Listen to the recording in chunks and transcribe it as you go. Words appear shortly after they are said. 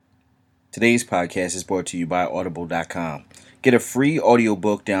Today's podcast is brought to you by Audible.com. Get a free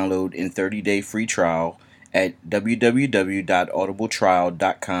audiobook download and 30-day free trial at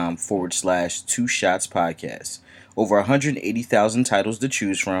www.audibletrial.com/2shotspodcast. Over 180,000 titles to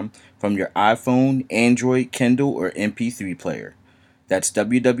choose from your iPhone, Android, Kindle, or MP3 player. That's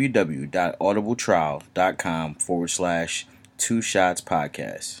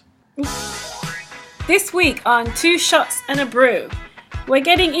www.audibletrial.com/2shotspodcast. This week on Two Shots and a Brew, we're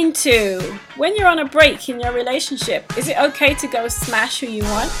getting into when you're on a break in your relationship, is it okay to go smash who you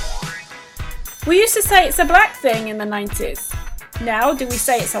want? We used to say it's a black thing in the 90s. Now, do we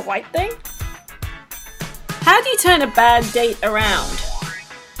say it's a white thing? How do you turn a bad date around?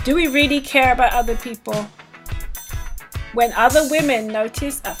 Do we really care about other people? When other women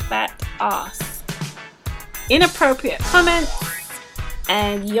notice a fat ass. Inappropriate comments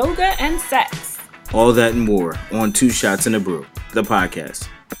and yoga and sex. All that and more on Two Shots and a Brew, the podcast.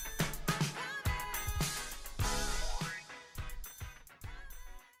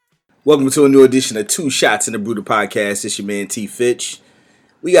 Welcome to a new edition of Two Shots and a Brew, the podcast. It's your man T. Fitch.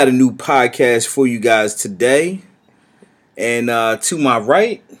 We got a new podcast for you guys today. And to my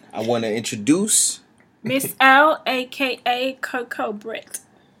right, I want to introduce Miss L, a.k.a. Coco Britt.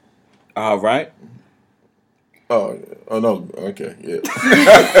 All right. Oh no, okay, yeah.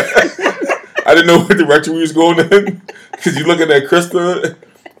 I didn't know what direction we was going in because you're looking at Krista,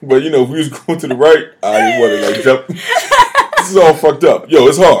 but if we was going to the right, I didn't want to jump. This is all fucked up. Yo,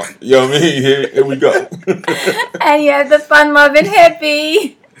 it's hard. You know what I mean? Here we go. And you have the fun-loving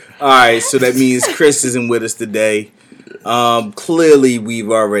hippie. All right, so that means Chris isn't with us today. Clearly,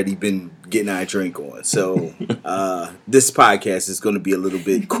 we've already been getting our drink on, so this podcast is going to be a little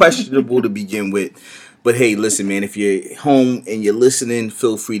bit questionable to begin with. But hey, listen, man, if you're home and you're listening,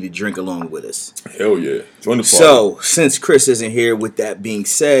 feel free to drink along with us. Hell yeah. Join the party. So, since Chris isn't here, with that being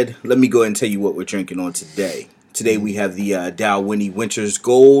said, let me go ahead and tell you what we're drinking on today. Today we have the Dow Winnie Winter's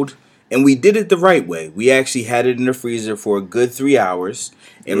Gold, and we did it the right way. We actually had it in the freezer for a good 3 hours,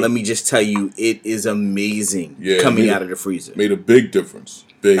 and let me just tell you, it is amazing coming out of the freezer. Made a big difference.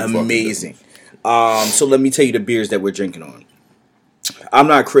 Amazing. So let me tell you the beers that we're drinking on. I'm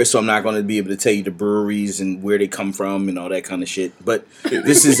not Chris, so I'm not going to be able to tell you the breweries and where they come from and all that kind of shit. But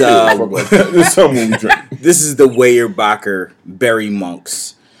this is this is the Weyerbacher Berry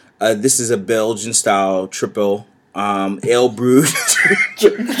Monks. This is a Belgian style triple ale brewed.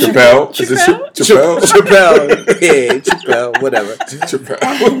 Chappelle? Is it Chappelle. Yeah, Chappelle, whatever.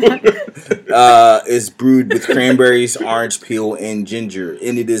 It's brewed with cranberries, orange peel, and ginger,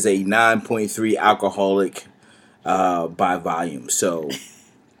 and it is a 9.3 alcoholic by volume. So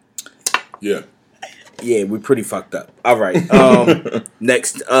yeah, we're pretty fucked up. All right.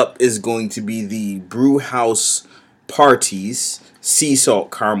 Next up is going to be the Brew House Parties Sea Salt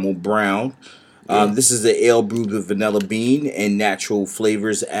Caramel Brown. This is the ale brewed with vanilla bean and natural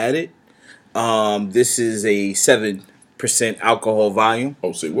flavors added. This is a 7% alcohol volume.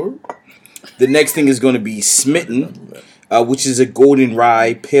 Oh, say word. The next thing is going to be Smitten, which is a golden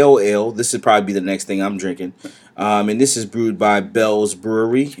rye pale ale. This would probably be the next thing I'm drinking. And this is brewed by Bell's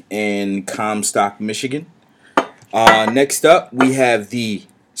Brewery in Comstock, Michigan. Next up, we have the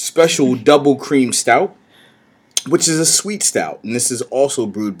Special Double Cream Stout, which is a sweet stout. And this is also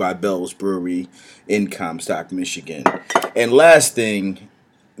brewed by Bell's Brewery in Comstock, Michigan. And last thing,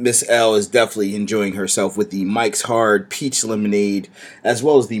 Miss L is definitely enjoying herself with the Mike's Hard Peach Lemonade, as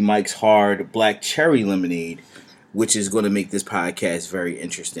well as the Mike's Hard Black Cherry Lemonade, which is going to make this podcast very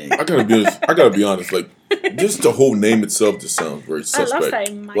interesting. I gotta be honest. Like, just the whole name itself just sounds very suspect. I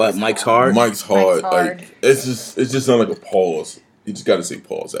love saying Mike's Hard? Mike's Hard. Like, it just sounds like a pause. You just gotta say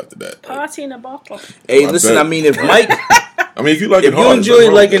pause after that. Party in a bottle. Hey, listen. I mean, if Mike, if you like if it hard, you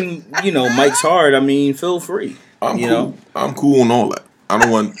enjoy liking, Mike's Hard, I mean, feel free. I'm cool. I'm cool on all that. I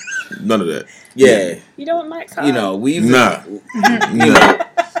don't want none of that. Yeah. You don't want Mike's Hard? We've I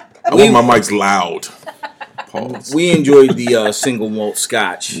want my mics loud. Pause. We enjoyed the single malt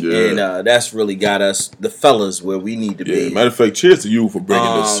scotch, and that's really got us, the fellas, where we need to be. Matter of fact, cheers to you for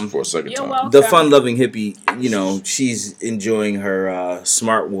bringing this for a second time. Welcome. The fun-loving hippie, she's enjoying her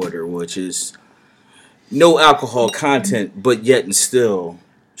Smart Water, which is no alcohol content, but yet and still,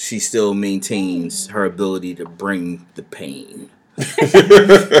 she still maintains her ability to bring the pain.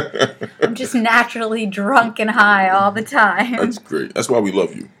 I'm just naturally drunk and high all the time. That's great. That's why we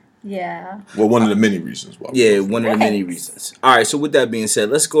love you. Yeah. Well, one of the many reasons why. One of the many reasons. All right, so with that being said,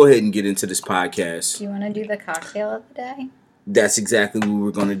 let's go ahead and get into this podcast. Do you want to do the cocktail of the day? That's exactly what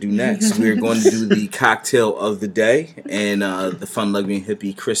we're going to do next. We're going to do the cocktail of the day, and the fun-loving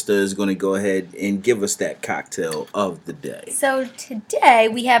hippie Krista is going to go ahead and give us that cocktail of the day. So today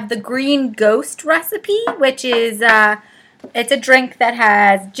we have the Green Ghost recipe, which is it's a drink that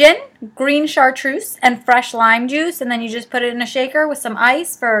has gin, green chartreuse, and fresh lime juice, and then you just put it in a shaker with some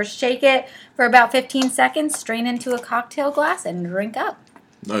ice. Shake it for about 15 seconds, strain into a cocktail glass, and drink up.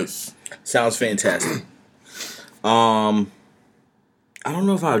 Nice. Sounds fantastic. I don't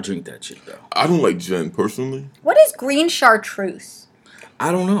know if I would drink that shit, though. I don't like gin, personally. What is green chartreuse?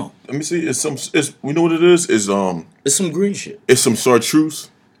 I don't know. Let me see. You know what it is? It's some green shit. It's some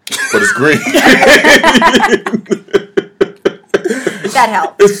chartreuse, but it's green. That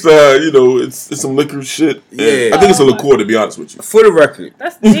helps. It's some liquor shit. Yeah. I think it's a liqueur, to be honest with you. For the record,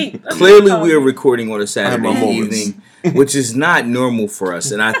 That's deep. That's clearly deep. we are recording on a I Saturday have my moments. evening, which is not normal for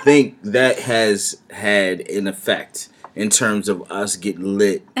us, and I think that has had an effect in terms of us getting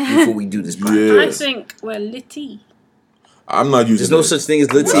lit before we do this podcast. Yeah. I think we're litty. I'm not using There's no that. such thing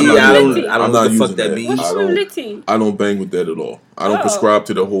as litty. I'm not I don't litty. know what not the fuck using that that. means. What's I so don't- litty? I don't bang with that at all. I don't Oh. prescribe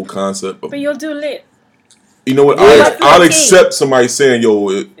to the whole concept. Of, But you'll do lit. you know what? What's I'll litty? accept somebody saying, yo,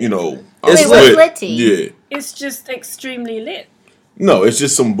 I'm It's Wait, what's lit. litty? Yeah. It's just extremely lit. No, it's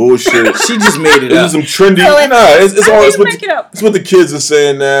just some bullshit. She just made it It's up. just some trendy. So it's- It's all. It's didn't what, make it up. it's what the kids are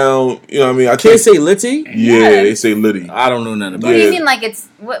saying now. You know what I mean? I Can't say litty? Yeah, Yes. they say litty. I don't know nothing about What do it. you mean, like it's?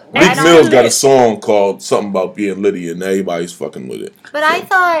 What, I Meek don't Mill's got a lit. song called something about being litty, and everybody's fucking with it. But I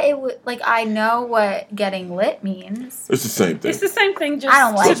thought it would. Like I know what getting lit means. It's the same thing. It's the same thing. Just I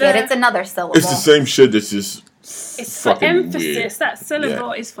don't like to it. It's another syllable. It's the same shit that's just It's for fucking emphasis. weird. That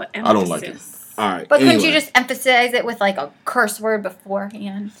syllable is for emphasis. I don't like it. All right. But couldn't anyway. you just emphasize it with like a curse word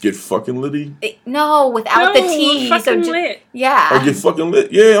beforehand? Get fucking litty. No, without the T. fucking So lit. Or yeah. get fucking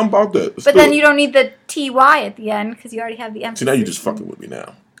lit. Yeah, I'm about that. Let's But do then it. you don't need the TY at the end because you already have the emphasis. See, now you just fucking with me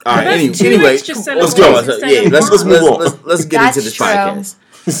now. All right. That's two Anyway, extra let's syllables go. instead Yeah, of let's one. move on. let's get That's into this true. podcast.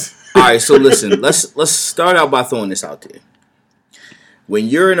 All right. So listen, let's start out by throwing this out there. When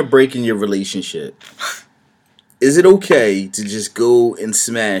you're in a break in your relationship, is it okay to just go and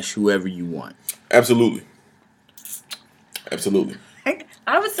smash whoever you want? Absolutely. Absolutely.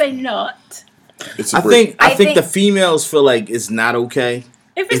 I would say not. It's a I break. think I think- the females feel like it's not okay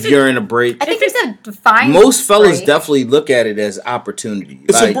If if you're in a break. I think it's a defined. Most fellas break. definitely look at it as opportunity.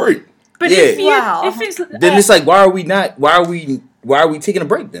 It's Like, a break. But Yeah. if you, Wow. if it's Then it's like, why are we taking a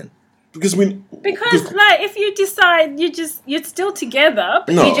break then? Because because like if you decide you're still together,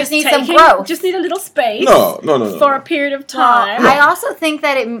 but No. you just Need taking, some growth. just need a little space no. for a period of Well, time. I also think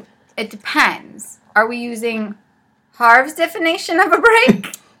that it depends. Are we using Harv's definition of a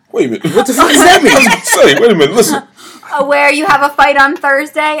break? Wait a minute. What the fuck does that mean? Say, wait a minute. Listen. Where you have a fight on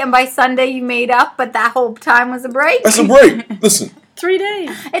Thursday and by Sunday you made up, but that whole time was a break? That's a break. Listen. 3 days,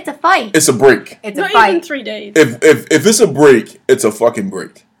 It's a fight. It's a break. It's a not fight. even 3 days. If it's a break, it's a fucking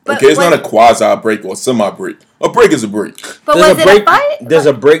break. But Okay, it's not a what- quasi break or semi break. A break is a break. But Does was a it break, a fight? Does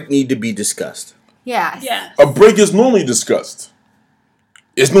a break need to be discussed? Yes. Yeah. A break is normally discussed.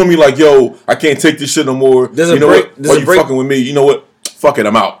 It's normally like, yo, I can't take this shit no more. Does a you know break- what? does Why a you break- fucking with me? You know what? Fuck it,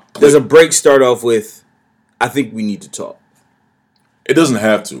 I'm out. Does a break start off with, I think we need to talk? It doesn't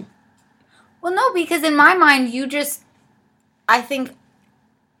have to. Well, no, because in my mind, I think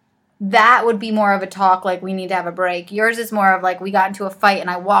that would be more of a talk like we need to have a break. Yours is more of like we got into a fight and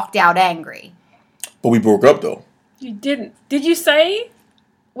I walked out angry. But we broke up though. You didn't. Did you say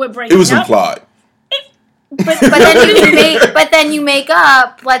we're breaking It was up? implied. But But then you make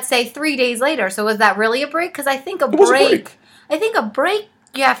up, let's say 3 days later. So was that really a break? Because I think was a break. I think a break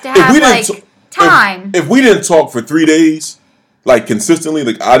you have to If have we like didn't time. If we didn't talk for 3 days, like consistently,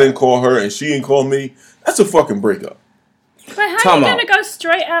 like I didn't call her and she didn't call me, that's a fucking breakup. But how Time are you out. going to go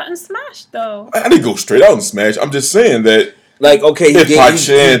straight out and smash, though? I didn't go straight out and smash. I'm just saying that Like, okay, If by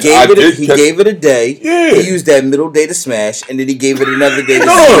chance I did catch- gave it a day. Yeah. He used that middle day to smash, and then he gave it another day to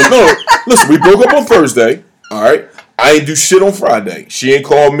No. Listen, we broke up on Thursday. All right. I ain't do shit on Friday. She ain't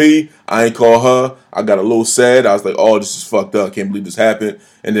called me. I ain't call her. I got a little sad. I was like, oh, this is fucked up. I can't believe this happened.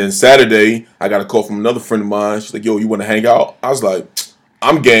 And then Saturday, I got a call from another friend of mine. She's like, yo, you want to hang out? I was like,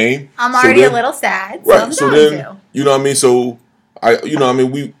 I'm game. I'm So already then- a little sad. So Right. I'm So down then, to. you know what I mean? So,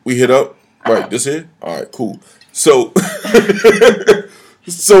 we hit up. Right. This here? All right, cool. So,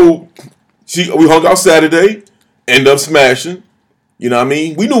 we hung out Saturday, end up smashing. You know what I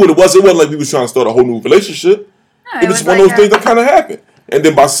mean? We knew what it was. It wasn't like we was trying to start a whole new relationship. No, It was just one of those things that kind of happened. And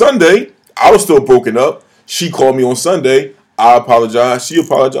then by Sunday, I was still broken up. She called me on Sunday. I apologized. She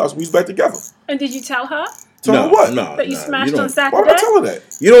apologized. We was back together. And did you tell her? Tell her what? No, But you smashed on Why Saturday? would I tell her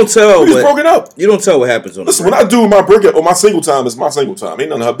that? You don't tell. We just broken up. You don't tell what happens on. Listen, when I do my breakup or my single time, it's my single time.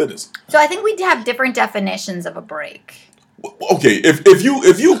 Ain't none of her business. So I think we have different definitions of a break. Okay, if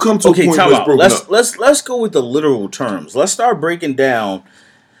you come to a point where it's broken up, let's go with the literal terms. Let's start breaking down.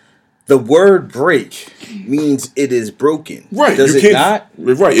 The word break means it is broken. Right? Does it not?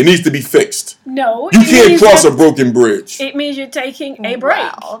 Right. It needs to be fixed. No. You can't cross a broken bridge. It means you're taking a break.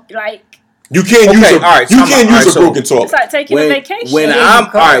 Wow. Like, You can't use a broken talk. it's like taking a vacation. When I'm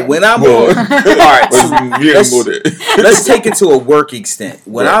on, let's take it to a work extent.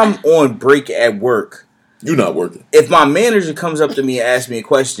 When I'm on break at work, you're not working. If my manager comes up to me and asks me a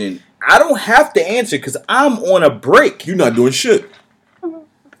question, I don't have to answer because I'm on a break. You're not doing shit.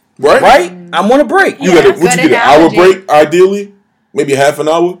 Right? Right? I'm on a break. You get an hour break, ideally? Maybe half an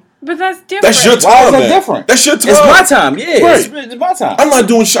hour? But that's different. That's your time. Why is that different? That's your time. It's my time, yeah. Right. It's my time. I'm not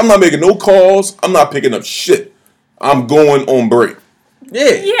doing shit. I'm not making no calls. I'm not picking up shit. I'm going on break.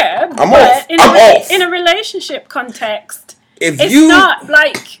 Yeah. Yeah. I'm off. In a relationship context, It's not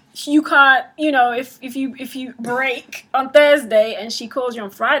like you can't, if you break on Thursday and she calls you on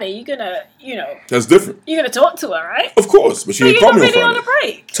Friday, you're gonna, That's different. you're gonna talk to her, right? Of course, but she ain't call me on Friday. On a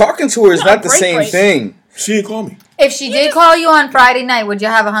break. Talking to her is not the same thing. She ain't call me. If she did call you on Friday night, would you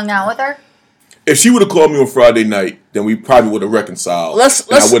have hung out with her? If she would have called me on Friday night, then we probably would have reconciled.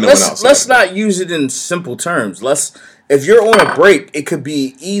 Let's not use it in simple terms. If you're on a break, it could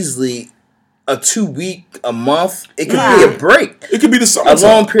be easily a 2 week, a month. It could be a break. It could be the summer. A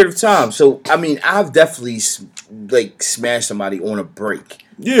long period of time. So I mean, I've definitely smashed somebody on a break.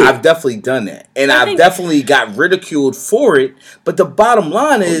 Yeah, I've definitely done that, and I've definitely got ridiculed for it. But the bottom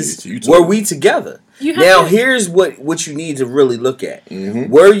line is, were we together? Now, here's what you need to really look at.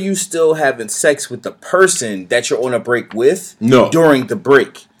 Mm-hmm. Were you still having sex with the person that you're on a break with? No. During the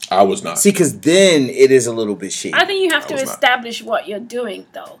break? I was not. See, because then it is a little bit shady. I think you have to establish what you're doing,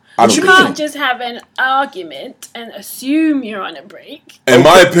 though. You can't just have an argument and assume you're on a break. In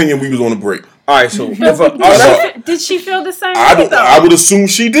my opinion, we was on a break. All right, so did she feel the same way? I would assume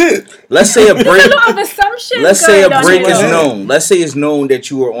she did. Let's say a break. There's a lot of assumptions. Let's say a break is known. Let's say it's known that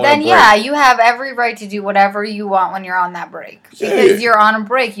you were on a break. Then yeah, you have every right to do whatever you want when you're on that break. Because you're on a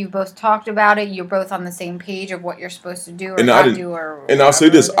break. You both talked about it. You're both on the same page of what you're supposed to do or not do. And I'll say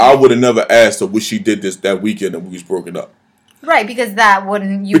this: I would have never asked her what she did that weekend and we was broken up. Right, because that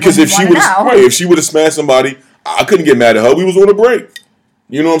wouldn't. If she would have smashed somebody, I couldn't get mad at her. We was on a break.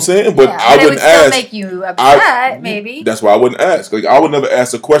 You know what I'm saying? But I wouldn't ask. It would still make you upset, maybe. That's why I wouldn't ask. Like I would never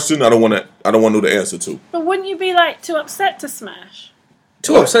ask a question I don't want to know the answer to. But wouldn't you be too upset to smash?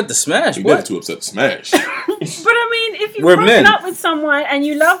 Too upset to smash? You what? never too upset to smash. But I mean, if you're broken up with someone and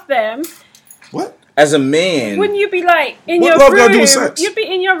you love them, what? As a man, wouldn't you be in your room? You'd be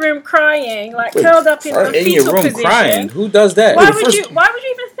in your room crying, curled up in a fetal position. Crying. Who does that? Why would you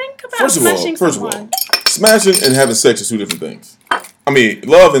even think about smashing someone? First of all, smashing and having sex is two different things. I mean,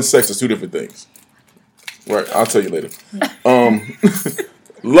 love and sex is two different things. Right, I'll tell you later.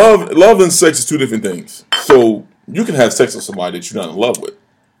 Love and sex is two different things. So you can have sex with somebody that you're not in love with.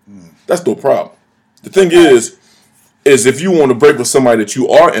 That's no problem. The thing is if you want to break with somebody that you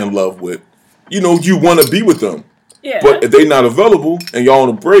are in love with, you want to be with them. Yeah. But if they're not available and y'all on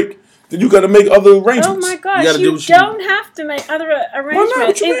a break, then you got to make other arrangements. Oh my gosh, you don't have to make other arrangements. Why not?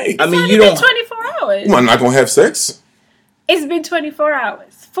 What you mean? I mean, you don't. 24 hours. Am I not gonna have sex? It's been 24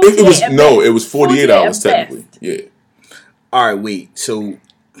 hours. It was 48 hours technically. Yeah. All right, wait. So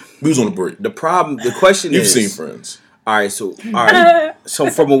we was on a break. The question is, you've seen Friends. All right. So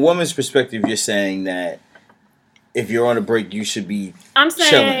from a woman's perspective, you're saying that if you're on a break, you should be. I'm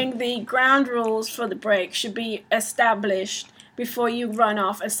saying the ground rules for the break should be established before you run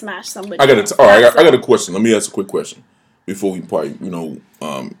off and smash somebody. I got a question. Let me ask a quick question before we probably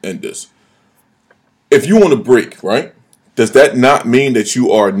end this. If you on a break, right? Does that not mean that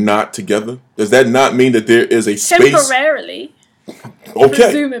you are not together? Does that not mean that there is a space? Temporarily.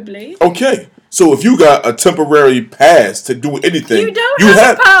 Okay. Presumably. Okay. So if you got a temporary pass to do anything, you don't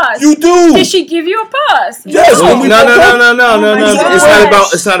have a pass. You do. Did she give you a pass? Yes. No.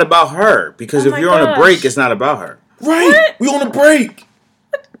 It's not about her because if you're on a break, it's not about her. Right. What? We on a break.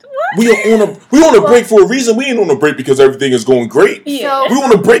 What? We on a break for a reason. We ain't on a break because everything is going great. Yeah. We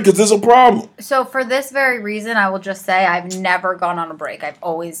on a break because there's a problem. So for this very reason, I will just say I've never gone on a break. I've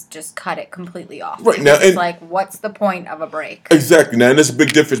always just cut it completely off. Right now, it's like, what's the point of a break? Exactly. Now, and there's a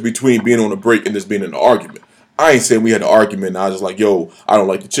big difference between being on a break and just being in an argument. I ain't saying we had an argument and I was just like, yo, I don't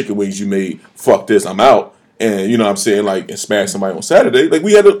like the chicken wings you made. Fuck this, I'm out. And you know what I'm saying, and smash somebody on Saturday.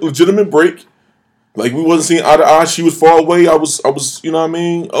 We had a legitimate break. We wasn't seeing eye to eye. She was far away. I was,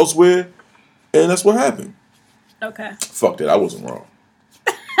 elsewhere. And that's what happened. Okay. Fuck that. I wasn't wrong.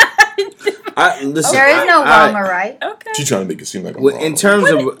 Listen, There is no wrong or right. Okay. She trying to make it seem like I'm well, wrong. in terms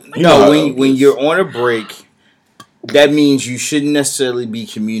of You know how it when is. you're on a break, that means you shouldn't necessarily be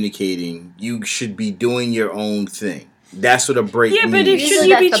communicating. You should be doing your own thing. That's what a break Yeah, means. but Usually shouldn't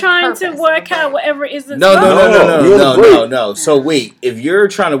you be that's the trying to purpose work of a out break. whatever it is that's No. you're on a break. No. So wait, if you're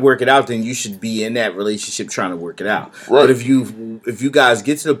trying to work it out, then you should be in that relationship trying to work it out. Right. But if you guys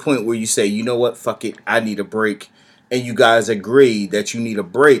get to the point where you say, you know what, fuck it, I need a break, and you guys agree that you need a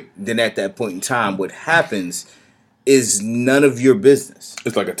break, then at that point in time, what happens is none of your business.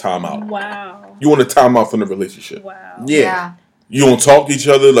 It's like a timeout. Wow. You want a timeout from the relationship. Wow. Yeah. You don't talk to each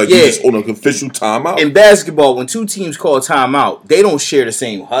other like Yeah. you just on an official timeout. In basketball, when two teams call a timeout, they don't share the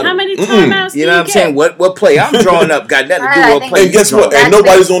same huddle. How many timeouts do You know what I'm get? saying? What play I'm drawing up got nothing to do I with what think- play. And guess what? That's And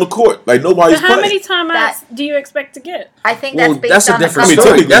nobody's on the court. Like nobody's But how playing. many timeouts do you expect to get? I think Well, that's based that's a on the different I mean, story.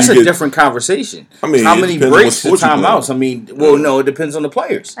 technically That's you a get- different conversation. I mean, how it many depends on what breaks to sport you play. timeouts? I mean, well, no, it depends on the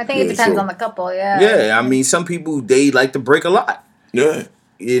players. I think Yeah, it depends sure. on the couple, yeah. Yeah, I mean, some people they like to break a lot. Yeah.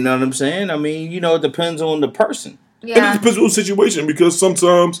 You know what I'm saying? I mean, it depends on the person. And it Yeah. depends on the situation because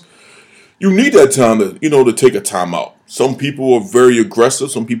sometimes you need that time to take a timeout. Some people are very aggressive,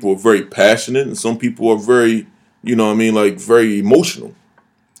 some people are very passionate, and some people are very, very emotional.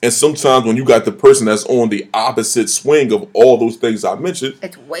 And sometimes when you got the person that's on the opposite swing of all those things I mentioned,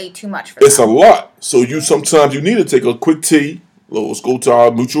 It's way too much for it's a them. lot. So sometimes you need to take a quick tea. Let's go to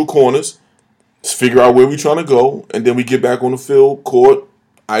our mutual corners. Let's figure out where we're trying to go, and then we get back on the field, court,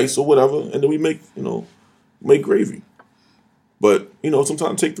 ice or whatever, and then we make gravy. But sometimes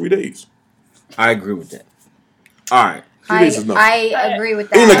it take 3 days. I agree with that. All right. 3 days is nothing. I agree with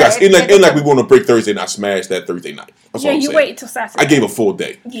that. Ain't like we going to break Thursday and I smash that Thursday night. That's Yeah, all I'm you saying. wait till Saturday. I gave a full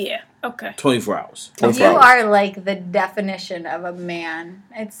day. Yeah. Okay. 24 hours. 24 You hours. are like the definition of a man.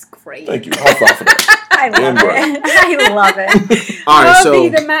 It's great. Thank you. High five for that. I love Damn it. I love it. All right, Be so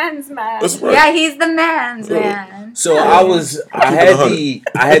the man's man. That's right. Yeah, he's the man's Yeah. man. so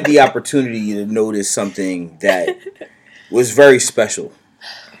I had the opportunity to notice something that was very special.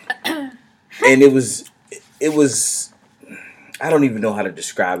 And it was I don't even know how to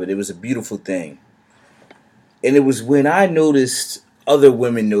describe it. It was a beautiful thing. And it was when I noticed other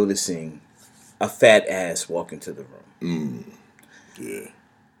women noticing a fat ass walk into the room. Yeah.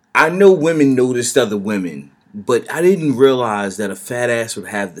 I know women noticed other women, but I didn't realize that a fat ass would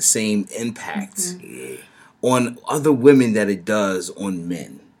have the same impact on other women that it does on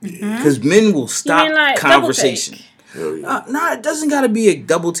men. Because men will stop mean like conversation. Hell yeah. No, it doesn't got to be a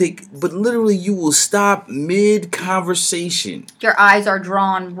double take, but literally you will stop mid-conversation. Your eyes are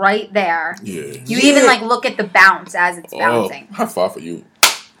drawn right there. Yeah. You even look at the bounce as it's Oh, bouncing. high five for you.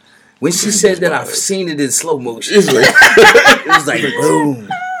 When she said that, I've seen it in slow motion. It's like, It was like boom,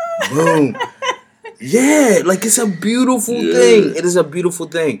 boom. Yeah, like it's a beautiful thing. It is a beautiful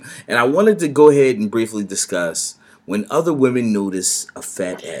thing. And I wanted to go ahead and briefly discuss when other women notice a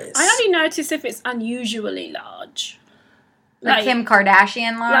fat ass. I only notice if it's unusually large. Like Kim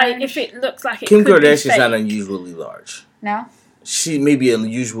Kardashian large? Like if it looks like it Kim could be Kardashian's fake. not unusually large. No? She may be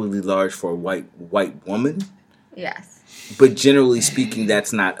unusually large for a white woman, Yes. but generally speaking,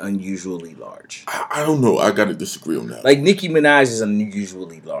 that's not unusually large. I don't know. I got to disagree on that. Like Nicki Minaj is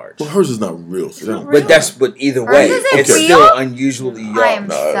unusually large. Well, hers is not real. So that- But either way, isn't it's real? still unusually I large. am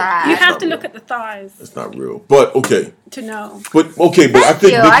Nah, sad. You It's have not to real. look at the thighs It's not real. But okay. to know. But I think Thank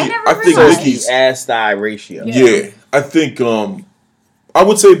Nikki. you. I never I think So realized. it's Nikki's. the ass-thigh ratio. Yeah, I think I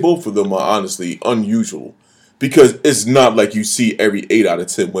would say both of them are honestly unusual because it's not like you see every 8 out of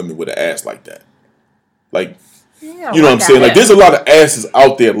 10 women with an ass like that. Like, you know what I'm saying? Like, there's a lot of asses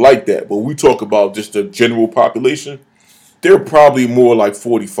out there like that, but we talk about just the general population. They're probably more like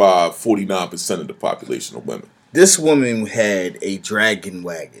 45, 49% of the population of women. This woman had a dragon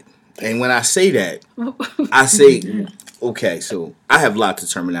wagon. And when I say that, I say, okay, so I have lots of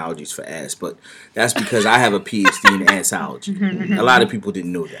terminologies for ass, but that's because I have a PhD in assology. A lot of people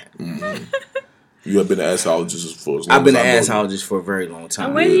didn't know that. You have been an assologist for as long I've been an as I know you. assologist for a very long time.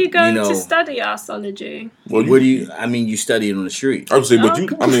 And when you go You know, to study arsology, Well, where do you study it on the street. I would say, but you,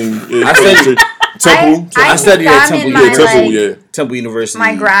 I mean, yeah, I studied- Temple. I studied at I'm Temple in Yeah, my, Temple, like, yeah. Temple University.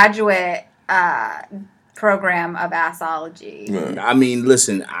 my graduate program of assology. Yeah. I mean,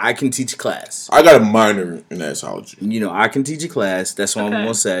 listen, I can teach a class. I got a minor in assology. I can teach a class. That's all I'm Okay.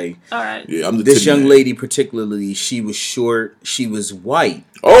 going to say. all right. Yeah, I'm the This tin young man. lady particularly, she was short, she was white.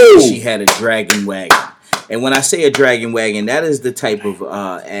 Oh! She had a dragon wagon. And when I say a dragon wagon, that is the type of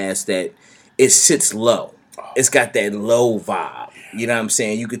ass that it sits low. It's got that low vibe. You know what I'm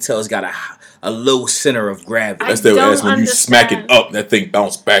saying? You could tell it's got a low center of gravity. That's their don't ass when you smack it understand. up, that thing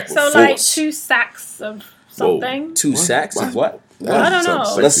bounce back with So like force. 2 sacks of something. 2 sacks of what? I don't know.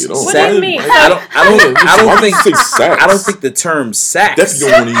 What do you mean? I don't think the term sacks. That's the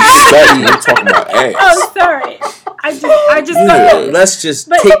one you sack. We're talking about ass. Oh, sorry. I just thought. Let's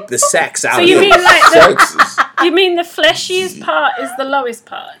just take the sacks out. So you mean like you mean the fleshiest part is the lowest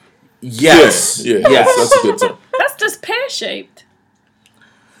part? Yes. Yes. That's a good term. That's just pear shaped.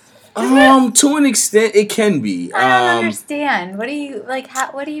 To an extent, it can be. I don't understand. What do you like?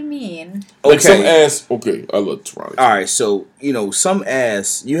 What do you mean? Like some ass. Okay, I love Toronto. All right, so some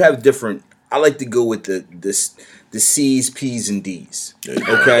ass. You have different. I like to go with the C's, P's, and D's.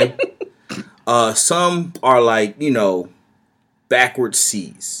 Okay. Some are like backward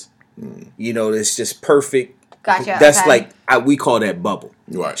C's. It's just perfect. Gotcha. That's like we call that bubble.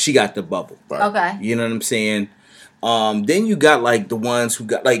 Right. She got the bubble. Right. Okay. You know what I'm saying? Then you got like the ones who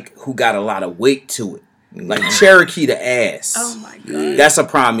got a lot of weight to it. Like Cherokee the ass. Oh my god. That's a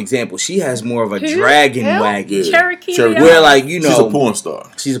prime example. She has more of a dragon wagon. Yeah. Cherokee. Where she's a porn star.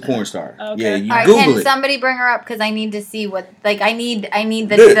 She's a porn star. Okay. Yeah, you All right, Google can it. somebody bring her up? Because I need to see what. Like, I need the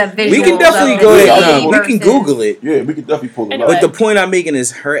visuals. We can definitely of go the ahead. C We can versus- Google it. Yeah, we can definitely pull it Anyway. up. But the point I'm making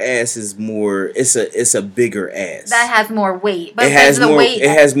is her ass is more. It's a bigger ass. That has more weight, but it has the more. weight. It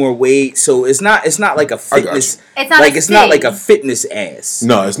has more weight, so it's not like a fitness. It's not like a it's not like a C. fitness ass.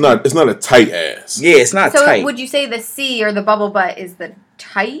 No, it's not. It's not a tight ass. Yeah, it's not So tight. would you say the C or the bubble butt is the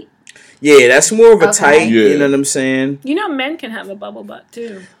tight? Yeah, that's more of a Okay. tight. Yeah. You know what I'm saying? Men can have a bubble butt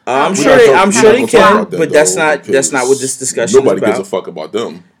too. I'm We're sure. not I'm talking- sure we're they not talking can, about that, but that's though, not because what this discussion Nobody is about. gives a fuck about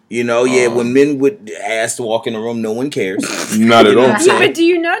them. When men would ask to walk in the room, no one cares. Not at all. Yeah, but do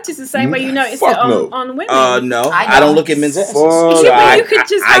you notice the same way you notice it Fuck on women? No, I I don't don't. look at men's asses. Fuck. So Yeah, but you could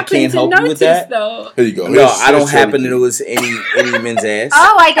just I happen can't to help you notice with that. though. Here you go. No, Here's- I don't here's happen to Cherokee. notice any men's ass.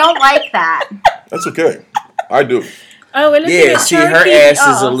 Oh, I don't like that. That's okay. I do. Oh, we're looking Yeah, at see, her Cherokee.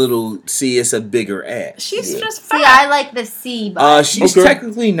 ass is a little. See, it's a bigger ass. She's just See, fat. I like the C, but She's Okay.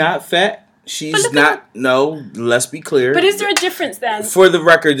 technically not fat. She's look at not. No, let's be clear. But is there a difference then? For the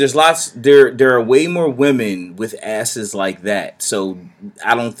record, there's lots. There are way more women with asses like that. So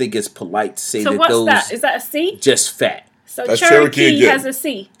I don't think it's polite to say So that what's those that? Is that a C? just fat. So That's Cherokee Cherokee again. has a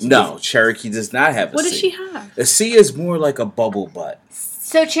C. No, Cherokee does not have a What C. does she have? A C is more like a bubble butt.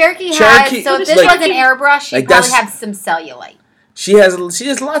 so Cherokee Cherokee- has. So if What this is was an Cherokee? airbrush, she'd Like, probably that's- have some cellulite. She has lots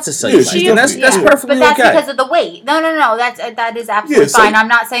of cellulite, she and that's definitely- perfectly But that's okay. because of the weight. No. That is absolutely Yeah, fine. I'm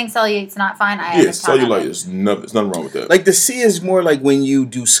not saying cellulite's not fine. I have Yeah, a ton of cellulite it. is nothing. There's nothing wrong with that. Like the C is more like when you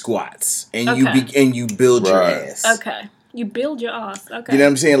do squats and Okay. you build your Right. ass. Okay. You build your ass. Okay. You know what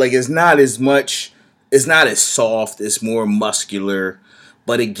I'm saying? Like it's not as much. It's not as soft. It's more muscular,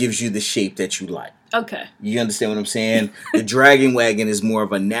 but it gives you the shape that you like. Okay. You understand what I'm saying? The dragon wagon is more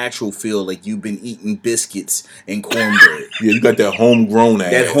of a natural feel, like you've been eating biscuits and cornbread. Yeah, you got that homegrown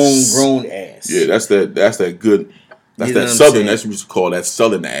ass. That homegrown ass. Yeah, that's that good. That's You know that what I'm southern. saying? That's what you call that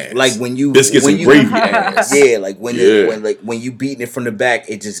southern ass. Like when you biscuits when and you, gravy ass. Yeah, like when Yeah. when you beating it from the back,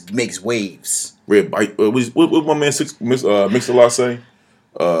 it just makes waves. Red bite. What my man Mix-a-Lot say?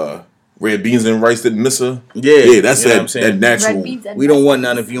 Red beans and rice didn't miss her. Yeah, that's you know what I'm that saying? natural. Red beans and We don't want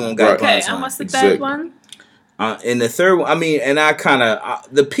none if you don't got Right. Okay. buns And on. what's the Exactly. third one? And the third one, I mean, and I kind of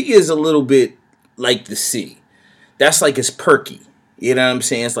the P is a little bit like the C. That's like it's perky. You know what I'm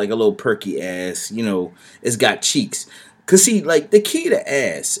saying? It's like a little perky ass. You know, it's got cheeks. Cause see, like the key to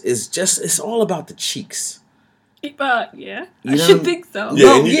ass is just it's all about the cheeks. Yeah. You I know- should think so. Yeah,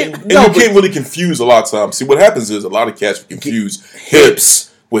 No, and you, yeah, and no, you but- can't really confuse a lot of times. See, what happens is a lot of cats confuse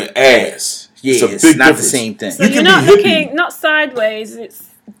hips with ass. Yeah, a it's big not difference. the same thing. So You you're can not be hippie. looking not sideways. It's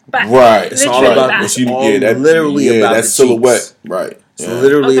back. Right. It's all Literally about back. it's all that, literally yeah, about that the silhouette. cheeks. Right. It's Yeah.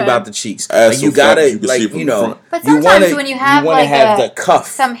 literally Okay. about the cheeks. Ass Like you so fat gotta you can see it from the front. But you sometimes wanna when you have wanna like have the cuff.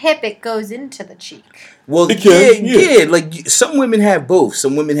 some hip, it goes into the cheek. Well, It can, yeah. like some women have both.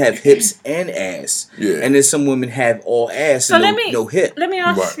 Some women have hips and ass, Yeah. and then some women have all ass So and let no hip. me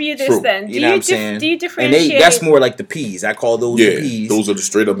ask Right. you this True. then. You know what I'm saying? Do you And differentiate? that's more like the P's. I call those the Yeah, P's. those are the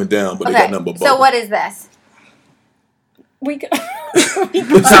straight up and down, but they Okay, got number. so what is this? We go.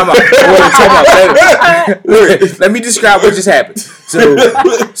 We're talking about. Let me describe what just happened. So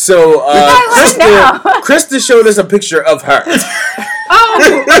Krista showed us a picture of her and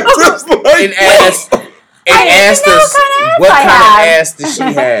asked us what kind of ass does she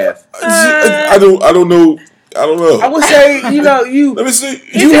have. I don't know. I would say you. Let me see.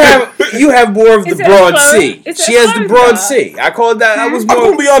 You have more of the Is it broad a C. clothes? Is it She a has the clothes broad bra? C. I call that. I was I'm more.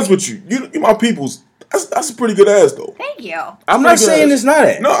 gonna be honest with you. You my peoples. That's a pretty good ass though. Thank you. I'm not saying it's not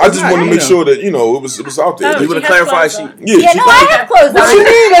that. No, I just want to make sure that it was out there. No, You want she to clarify? has She, clothes on. Yeah, no, I have clothes on.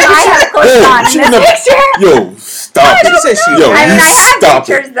 I have clothes on she in would this never- picture. Yo, stop She it. said she. Yo, I mean, you I have stop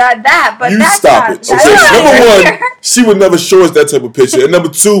pictures it. that, but You that's stop not, it. that's Okay, not number right. one, she would never show us that type of picture. And number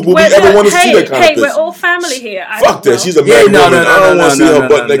two, would we ever want to see that kind of we're picture? all family here. I Fuck don't that. know. She's a Yeah, married no, woman. I don't want to see her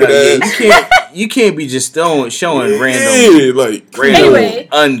butt naked Yeah, ass. you can't be just showing random, Yeah, like Anyway,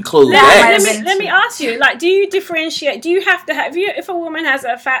 unclothed That ass. might have let me ask you. Like, do you differentiate? Do you have to have if a woman has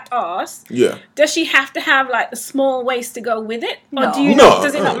a fat ass? yeah. Does she have to have like a small waist to go with it, or No. do you? No,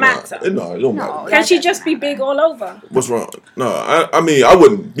 Does it not matter? No, it don't No. matter. Can she That just be doesn't big all over? What's wrong? No, I mean, I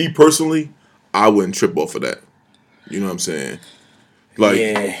wouldn't. Me personally, I wouldn't trip off of that. You know what I'm saying? Like,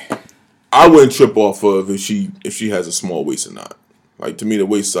 Yeah. I wouldn't trip off of if she has a small waist or not. Like, to me, the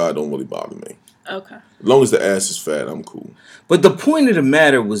waist side don't really bother me. Okay. As long as the ass is fat, I'm cool. But the point of the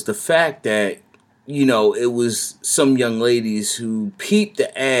matter was the fact that, it was some young ladies who peeped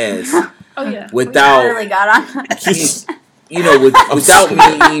the ass Oh yeah. without, We really got on. without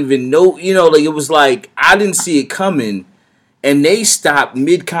me even know, like it was like I didn't see it coming, and they stopped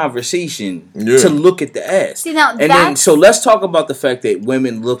mid conversation to look at the ass. See, now and then that's- so let's talk about the fact that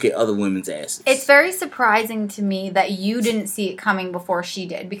women look at other women's asses. It's very surprising to me that you didn't see it coming before she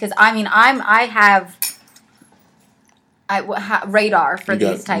did, because I mean, I have radar for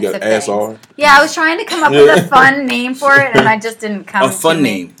these types of things. ASR? Yeah, I was trying to come up with a fun name for it, and I just didn't come. A fun to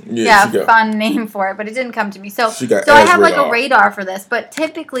me. name. Yeah, Yeah, fun name for it, but it didn't come to me. So She got I ass have like a radar. radar for this, but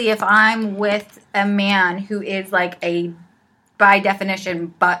typically if I'm with a man who is like a by definition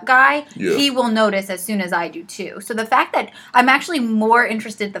butt guy, Yeah. he will notice as soon as I do too. So the fact that I'm actually more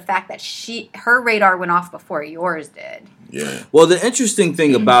interested in the fact that her radar went off before yours did. Yeah. Well, the interesting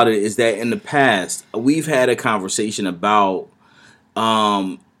thing about it is that in the past, we've had a conversation about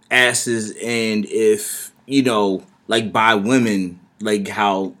asses and if, like by women, like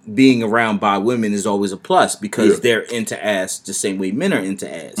how being around by women is always a plus because they're into ass the same way men are into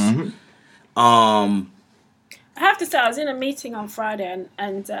ass. Mm-hmm. I have to say, I was in a meeting on Friday,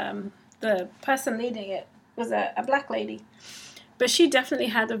 and the person leading it was a black lady, but she definitely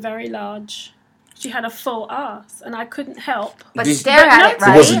had a very large. She had a full ass, and I couldn't help. But Did- stare at it, But So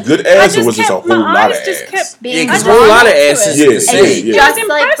right? was it good ass or was this a whole lot of ass? kept Yeah, Being because a drawn whole lot of to asses it. is the Yeah, same. yeah. It Just was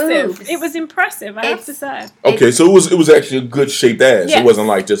like impressive. boobs. It was impressive, I have to say. Okay, so it was actually a good shaped ass. Yes. It wasn't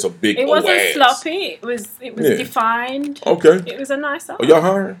like just a big It old wasn't ass. sloppy. It was Yeah. defined. Okay. It was a nice ass. Are y'all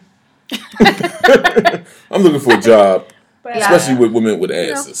hiring? I'm looking for a job, But, especially with women with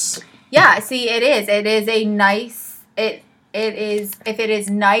asses. Yeah, see, it is. It is a nice. It is. If it is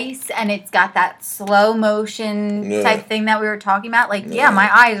nice and it's got that slow motion Yeah. type thing that we were talking about, like, yeah, my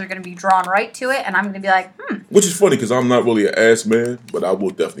eyes are going to be drawn right to it, and I'm going to be like, Which is funny because I'm not really an ass man, but I will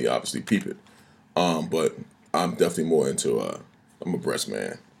definitely obviously peep it. But I'm definitely more into I'm a breast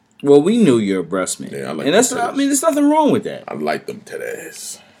man. Well, we knew you're a breast man. Yeah, I like and that's them not, titties. there's nothing wrong with that. I like them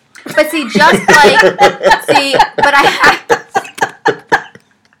titties. But see, just like, but I have.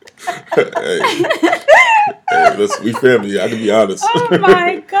 Hey, listen, we family. I can be honest. oh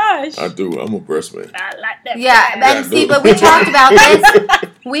my gosh! I do. I'm a breast man. I like that. Yeah, flag. and see, but we talked about this.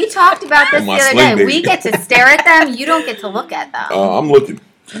 We talked about this the My other sling day. We baby. get to stare at them. You don't get to look at them. I'm looking.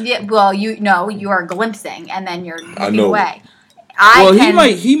 Yeah, well, you are glimpsing, and then you're looking know. away.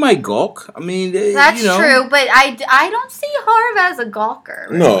 He might gawk. I mean, That's true, but I don't see Harv as a gawker.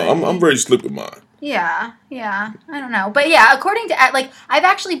 No, really. I'm very slick with mine. Yeah, I don't know, but yeah, according to I've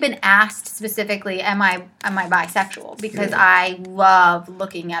actually been asked specifically, am I bisexual? Because I love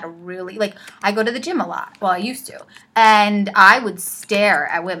looking at I go to the gym a lot. Well, I used to, and I would stare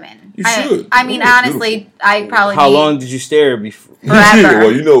at women. You should. I mean, Oh, honestly, beautiful. I probably How long did you stare before? forever.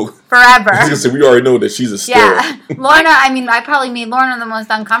 Well, Forever. I was gonna say we already know that she's a stare. Yeah, Lorna. I mean, I probably made Lorna the most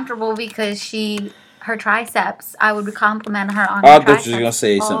uncomfortable because her triceps. I would compliment her on. I her thought you were gonna triceps.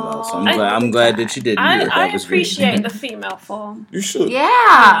 say something else. I- I'm glad that you didn't. I That was great. appreciate the female form. You should. Yeah.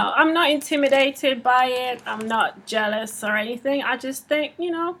 I'm not intimidated by it. I'm not jealous or anything. I just think,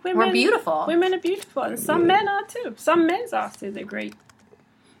 women. We're beautiful. Women are beautiful, and some men are too. Some men's are to a degree.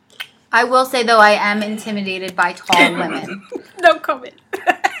 I will say though, I am intimidated by tall women. No comment.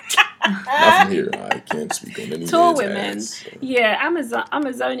 Not from here. I can't speak on any Tall man's women. ass, so. Yeah,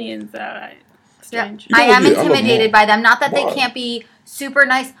 Amazonians are right. Strange. You know, I am yeah, I'm a intimidated by them. Not that they Wow. can't be super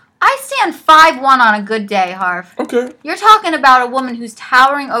nice. I stand 5'1" on a good day, Harv. Okay. You're talking about a woman who's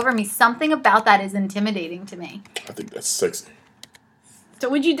towering over me. Something about that is intimidating to me. I think that's sexy. So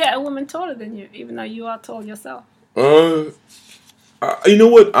would you date a woman taller than you, even though you are tall yourself? You know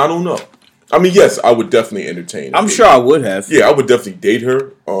what? I don't know. I mean, yes, I would definitely entertain. I'm sure I would have. Yeah, I would definitely date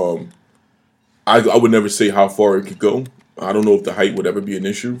her. I would never say how far it could go. I don't know if the height would ever be an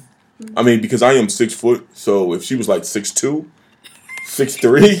issue. I mean, because I am 6 foot, so if she was like 6'2",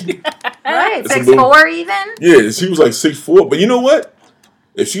 6'3", Right, it's a 6'4" even. yeah, she was like 6'4". But you know what?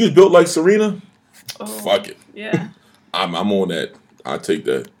 If she was built like Serena, fuck it. Yeah. I'm on that. I take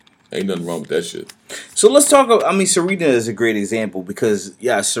that. Ain't nothing wrong with that shit. So let's talk. I mean, Serena is a great example because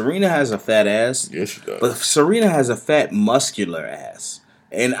Serena has a fat ass. Yes, she does. But Serena has a fat, muscular ass.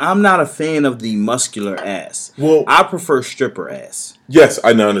 And I'm not a fan of the muscular ass. Well, I prefer stripper ass. Yes,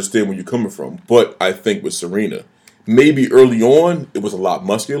 I now understand where you're coming from. But I think with Serena, maybe early on, it was a lot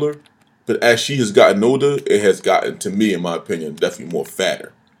muscular. But as she has gotten older, it has gotten, to me, in my opinion, definitely more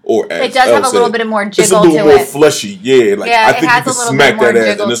fatter. Or as it does have a little bit more jiggle it's a little to more it. fleshy. Yeah, like Yeah, I it think has you a can little smack bit more that ass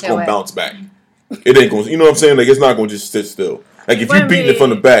jiggle and it's to going to it. bounce back. It ain't going to, you know what I'm saying? Like, it's not going to just sit still. Like, if you beating it from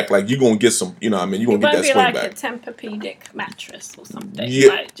the back, like, you're going to get some, you know what I mean? You're going to get that It swing won't be like back. a Tempur-Pedic mattress or something. Yeah,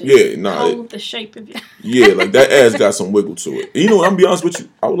 like, just nah. hold the shape of your... Yeah, like, that ass got some wiggle to it. You know what? I'm going to be honest with you.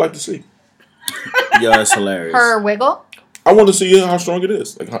 I would like to see. Yeah, that's hilarious. Her wiggle. I want to see how strong it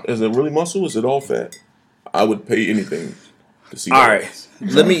is. Like, is it really muscle? Is it all fat? I would pay anything to see. All that right, ass.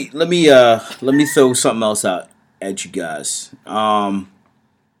 let me throw something else out at you guys.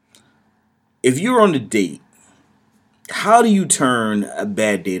 If you're on a date, how do you turn a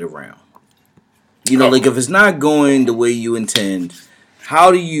bad date around? You know, like if it's not going the way you intend,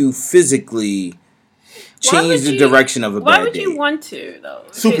 how do you physically change the direction of a bad date? Why would you want to, though?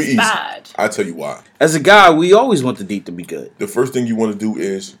 Super it's easy. bad. I'll tell you why. As a guy, we always want the date to be good. The first thing you want to do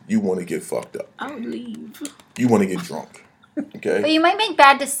is you want to get fucked up. I would leave. You want to get drunk. Okay? But you might make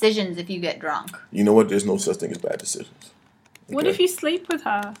bad decisions if you get drunk. You know what? There's no such thing as bad decisions. What if you sleep with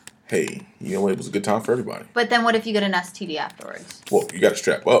her? Hey, you know what? It was a good time for everybody. But then what if you get an STD afterwards? Well, you got to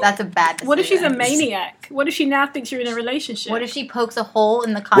strap up. That's a bad decision. What if she's a maniac? What if she now thinks you're in a relationship? What if she pokes a hole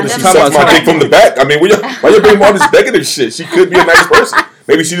in the What condom? if she Come sucks on, my dick from the back? I mean, why you bring all this negative shit? She could be a nice person.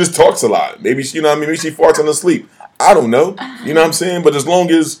 Maybe she just talks a lot. Maybe she, you know what I mean? Maybe she farts in her sleep. I don't know. You know what I'm saying? But as long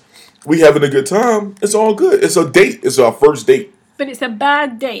as we having a good time, it's all good. It's a date. It's our first date. But it's a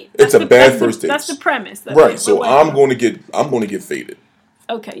bad date. It's a bad first date. That's the premise. Right. So I'm going to get faded.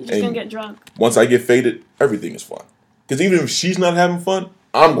 Okay, you're just going to get drunk. Once I get faded, everything is fun. Because even if she's not having fun,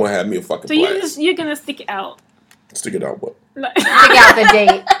 I'm going to have me a fucking So blast. you're going to stick it out. Stick it out what? Like, Stick out the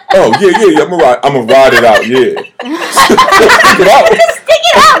date. Oh, yeah. I'm going to ride it out, yeah. Stick it out. Stick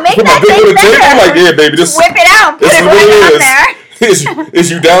it out. Make Put my that dick on the date table. better. Like, yeah, baby. This, Whip it out. Put this it is what right it out is. there.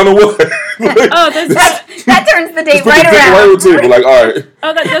 Is you down or what? That turns the date Put right the dick right on around. the table. Like, all right.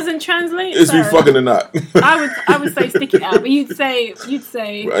 oh, that doesn't translate? Is we Sorry. fucking or not? I would say stick it out, but you'd say I'm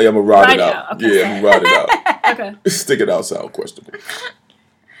going to ride it out. Okay. Yeah, I'm going to ride it out. Okay. Stick it out sound questionable.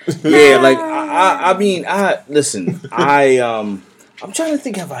 Yeah, like I mean, listen. I'm trying to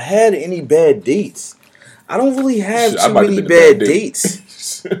think if I had any bad dates. I don't really have Shit, I too might have many been a bad bad date.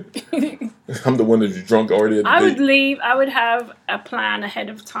 dates. I'm the one that's drunk already at the I date. would leave. I would have a plan ahead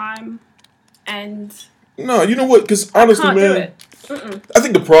of time, and No, you know what? Because honestly, can't do man, it. I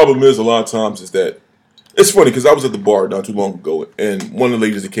think the problem is a lot of times is that it's funny because I was at the bar not too long ago, and one of the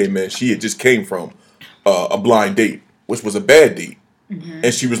ladies that came in, she had just came from a blind date, which was a bad date,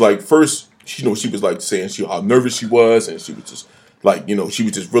 and she was like, first, she was like saying how nervous she was, and she was just like, she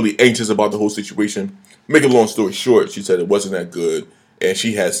was just really anxious about the whole situation. Make a long story short, she said it wasn't that good, and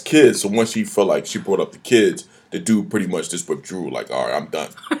she has kids, so once she felt like she brought up the kids, the dude pretty much just withdrew, like, all right, I'm done.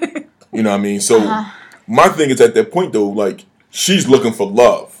 You know what I mean? So my thing is at that point though, like, she's looking for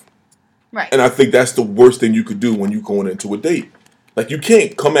love. Right. And I think that's the worst thing you could do when you're going into a date. Like, you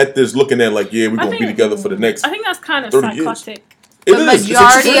can't come at this looking at like, yeah, we're going to be together for the next I think that's kind of 30 years. psychotic. It The is. It's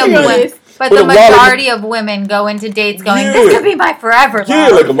majority of extreme. women, but But the a lot of majority of women go into dates going, Yeah. "This could be my forever." Yeah,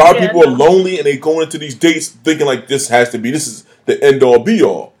 love." like a lot of Yeah, people are no. lonely and they go into these dates thinking like this is the end all be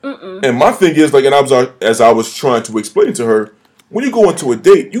all. And my thing is like, and as I was trying to explain to her, when you go into a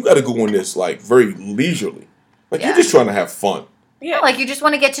date, you got to go in this like very leisurely. Like you're just trying to have fun. Yeah, like you just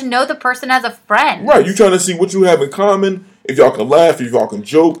want to get to know the person as a friend. Right, you're trying to see what you have in common, if y'all can laugh, if y'all can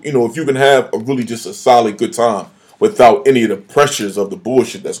joke, if you can have a really just a solid good time without any of the pressures of the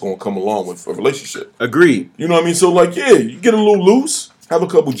bullshit that's going to come along with a relationship. Agreed. You know what I mean? So like, yeah, you get a little loose, have a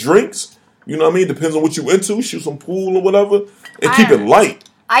couple drinks, you know what I mean? Depends on what you into, shoot some pool or whatever, and keep it light.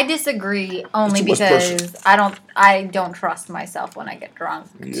 I disagree only Too much because I don't trust myself when I get drunk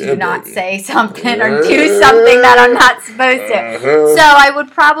Yeah, to not baby. say something or do something that I'm not supposed to. So I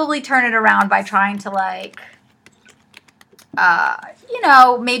would probably turn it around by trying to like,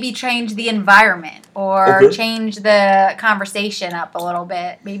 maybe change the environment or change the conversation up a little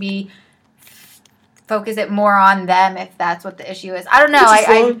bit. Maybe focus it more on them if that's what the issue is. I don't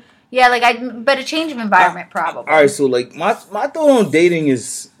know. Yeah, but a change of environment probably. All right, so like my thought on dating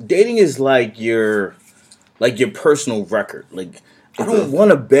is like your personal record. Like I don't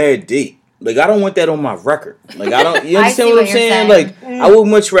want a bad date. Like I don't want that on my record. Like I don't. You understand what I'm saying? Like I would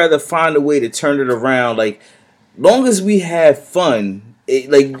much rather find a way to turn it around. Like long as we have fun.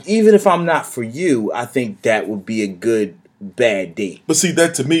 Like even if I'm not for you, I think that would be a good bad date. But see,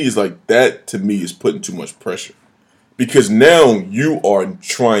 that to me is putting too much pressure. Because now you are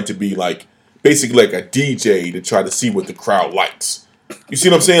trying to be like, basically like a DJ to try to see what the crowd likes. You see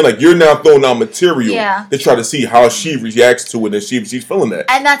what I'm saying? Like, you're now throwing out material to try to see how she reacts to it and she's feeling that.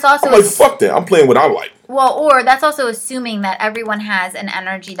 And that's also... I'm like, fuck that. I'm playing what I like. Well, or that's also assuming that everyone has an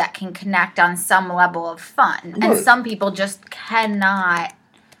energy that can connect on some level of fun. Right. And some people just cannot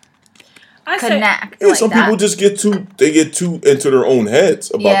connect yeah, like some people just get too into their own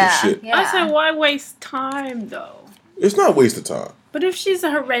heads about this shit. Yeah. I say, why waste time, though? It's not a waste of time. But if she's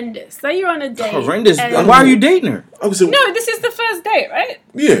horrendous, say you're on a date. Horrendous? Why are you dating her? No, this is the first date, right?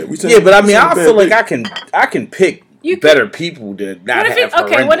 Yeah, but I mean, I feel like I can pick better people to not have horrendous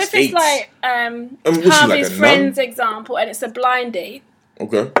dates. What if it's like Harvey's friend's example, and it's a blind date?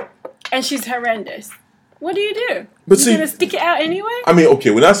 Okay. And she's horrendous. What do you do? But you gonna stick it out anyway? I mean,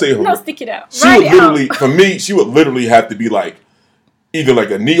 okay, when I say no, stick it out. For me, she would literally have to be like either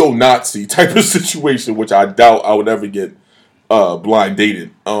like a neo-Nazi type of situation, which I doubt I would ever get blind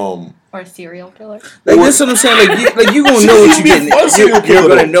dated. Or a serial killer. Like that's what I'm saying. Like you gonna know what you're getting into. You're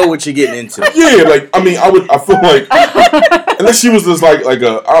gonna know what you're getting into. Yeah, like I mean, I feel like unless she was just like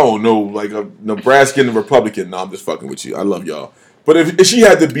a I don't know, like a Nebraskan Republican. No, I'm just fucking with you. I love y'all. But if she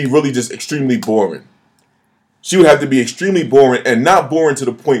had to be really just extremely boring, she would have to be extremely boring and not boring to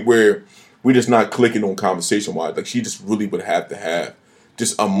the point where we're just not clicking on conversation wise. Like she just really would have to have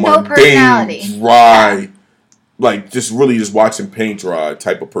just a mundane, dry, like just really just watching paint dry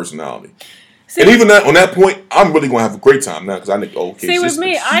type of personality. See, and even on that point, I'm really gonna have a great time now because I think see with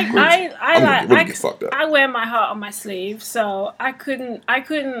me, I wear my heart on my sleeve, so I couldn't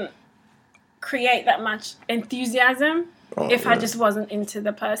create that much enthusiasm. I just wasn't into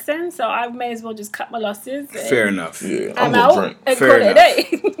the person, so I may as well just cut my losses. Fair enough. Yeah, I'm out and call it a day.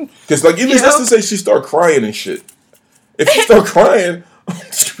 Because like even let's just say she start crying and shit. If she start crying, I'm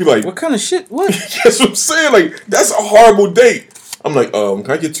just be like, what kind of shit? What? That's what I'm saying. Like that's a horrible date. I'm like,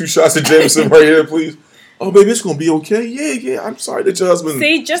 can I get 2 shots of Jameson right here, please? Oh, baby, it's gonna be okay. Yeah. I'm sorry that your husband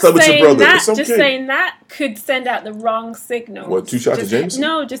slept with your brother. It's okay. Just saying that could send out the wrong signal. What? 2 shots of Jameson?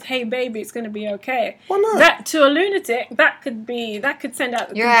 No, just hey, baby, it's gonna be okay. Why not? That to a lunatic, that could send out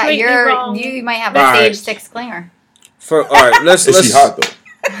the completely wrong. You might have a stage 6 clinger. All right, let's. Is she hot though?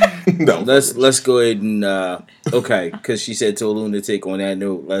 No. Let's go ahead and okay, because she said to a lunatic. On that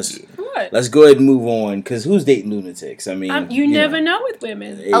note, let's go ahead and move on. Because who's dating lunatics? I mean, you never know with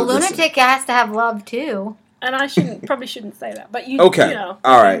women. A lunatic has to have love too. And I probably shouldn't say that, but you know.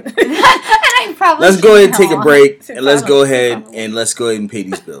 All right. Let's go ahead and take a break, and let's go ahead and pay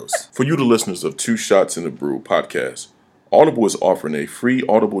these bills. For you, the listeners of 2 Shots in a Brew podcast, Audible is offering a free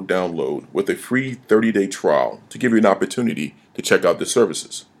Audible download with a free 30-day trial to give you an opportunity to check out their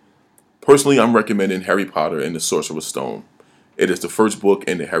services. Personally, I'm recommending Harry Potter and the Sorcerer's Stone. It is the first book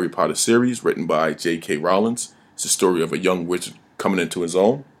in the Harry Potter series written by J.K. Rowling. It's the story of a young wizard coming into his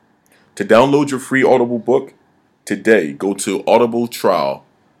own. To download your free Audible book today, go to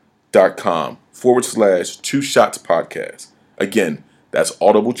audibletrial.com/2 Shots podcast. Again, that's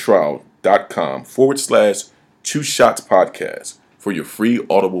audibletrial.com/2 Shots podcast for your free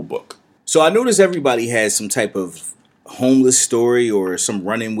Audible book. So I notice everybody has some type of homeless story or some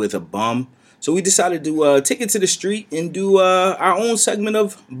run-in with a bum. So we decided to take it to the street and do our own segment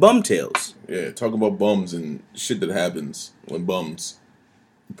of Bum Tales. Yeah, talk about bums and shit that happens when bums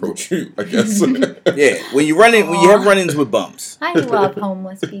approach you, I guess. Yeah, when you have run-ins with bums. I love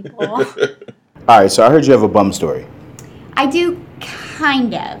homeless people. All right, so I heard you have a bum story. I do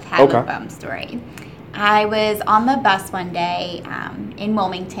kind of have a bum story. I was on the bus one day in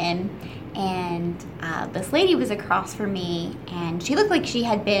Wilmington, and this lady was across from me, and she looked like she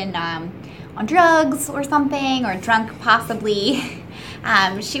had been on drugs or something, or drunk possibly.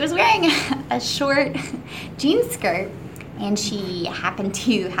 She was wearing a short jean skirt, and she happened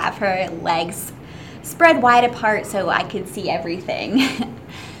to have her legs spread wide apart so I could see everything.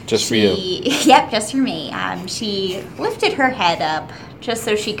 Just for you? Yep, just for me. She lifted her head up just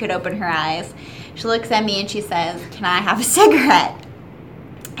so she could open her eyes. She looks at me and she says, "Can I have a cigarette?"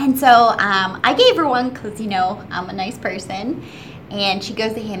 And so I gave her one because, I'm a nice person. And she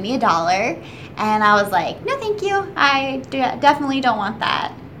goes to hand me $1. And I was like, "No, thank you. I definitely don't want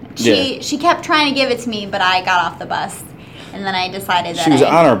that." She kept trying to give it to me, but I got off the bus. And then I decided that She was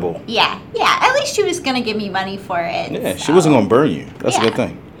honorable. Yeah. At least she was going to give me money for it. Yeah, she so. wasn't going to burn you. That's a good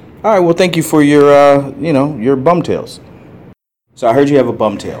thing. All right, well, thank you for your, your bum tails. So I heard you have a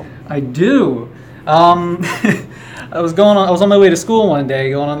bum tail. I do. I was on my way to school one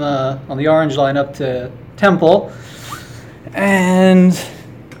day, going on the orange line up to Temple, and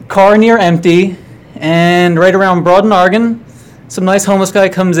car near empty, and right around Broad and Argon, some nice homeless guy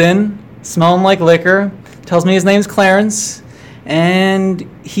comes in, smelling like liquor, tells me his name's Clarence, and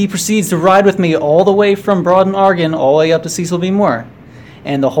he proceeds to ride with me all the way from Broad and Argon all the way up to Cecil B. Moore.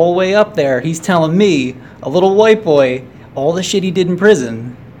 And the whole way up there, he's telling me, a little white boy, all the shit he did in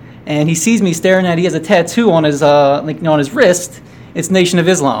prison. And he sees me staring at, he has a tattoo on his on his wrist. It's Nation of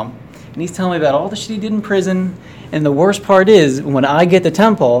Islam. And he's telling me about all the shit he did in prison. And the worst part is, when I get to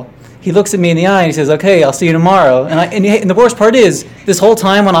Temple, he looks at me in the eye and he says, "Okay, I'll see you tomorrow." And the worst part is, this whole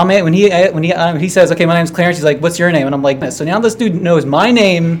time when he says, "Okay, my name's Clarence," he's like, "What's your name?" And I'm like, so now this dude knows my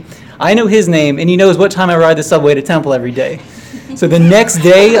name, I know his name, and he knows what time I ride the subway to Temple every day. So the next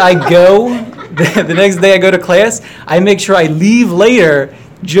day I go to class, I make sure I leave later,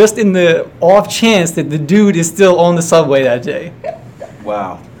 just in the off chance that the dude is still on the subway that day.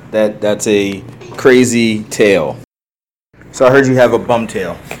 Wow, that's a crazy tale. So I heard you have a bum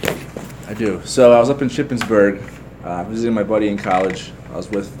tail. I do. So I was up in Shippensburg, visiting my buddy in college.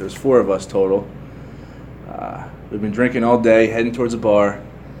 There's 4 of us total. We've been drinking all day, heading towards a bar.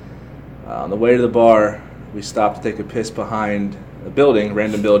 On the way to the bar, we stopped to take a piss behind a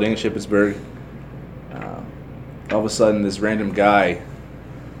random building in Shippensburg. All of a sudden, this random guy,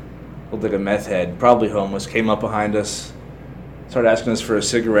 looked like a meth head, probably homeless, came up behind us, started asking us for a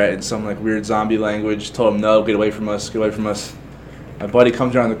cigarette in some weird zombie language. Told him, "No, get away from us, get away from us." My buddy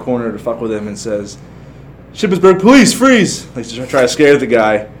comes around the corner to fuck with him and says, "Shippensburg police, freeze!" To try to scare the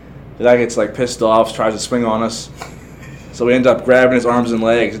guy. The guy gets pissed off, tries to swing on us. So we end up grabbing his arms and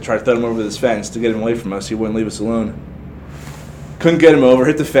legs and try to throw him over this fence to get him away from us. He wouldn't leave us alone. Couldn't get him over,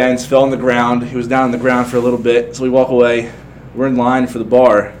 hit the fence, fell on the ground. He was down on the ground for a little bit, so we walk away. We're in line for the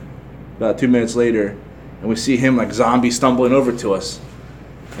bar about 2 minutes later, and we see him zombie stumbling over to us.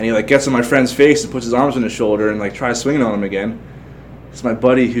 And he gets on my friend's face and puts his arms on his shoulder and tries swinging on him again. So my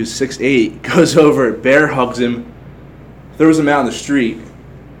buddy, who's 6'8", goes over, bear hugs him, throws him out in the street.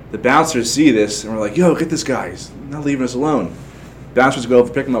 The bouncers see this, and we're like, "Yo, get this guy. He's not leaving us alone." Bouncers go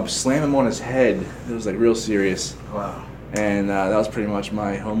over, pick him up, slam him on his head. It was real serious. Wow. And that was pretty much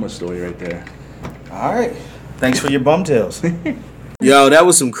my homeless story right there. All right. Thanks for your bum tails. Yo, that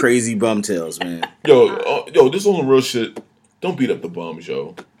was some crazy bum tails, man. Yo, this on the real shit. Don't beat up the bums,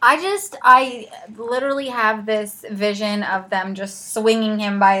 yo. I literally have this vision of them just swinging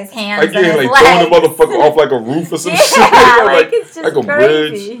him by his hands and Throwing his the legs. motherfucker off a roof or some shit. It's just a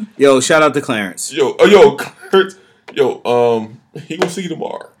crazy. bridge. Yo, shout out to Clarence. Clarence. He gonna see you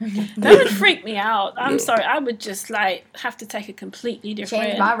tomorrow. That would freak me out. I'm sorry. I would just have to take a completely different...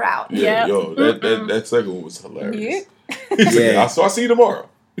 Change my route. Yeah. That second one was hilarious. Yeah. He's I'll see you tomorrow.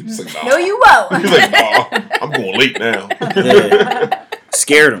 He's like, "Nah." No, you won't. He's like, "Nah, I'm going late now." Yeah.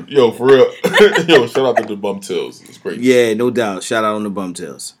 Scared him. Yo, for real. Yo, shout out to the bum tails. It's great. Yeah, no doubt. Shout out on the bum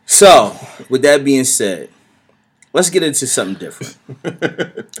tails. So, with that being said, let's get into something different.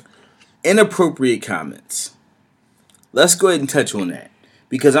 Inappropriate comments. Let's go ahead and touch on that.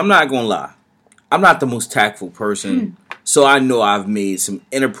 Because I'm not going to lie. I'm not the most tactful person. So I know I've made some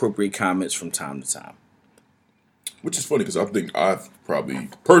inappropriate comments from time to time. Which is funny because I think I've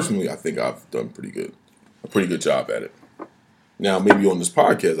personally done a pretty good job at it. Now, maybe on this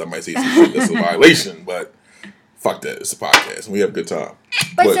podcast, I might say some shit that's a violation, but fuck that. It's a podcast, and we have a good time.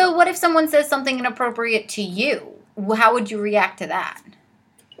 But so what if someone says something inappropriate to you? How would you react to that?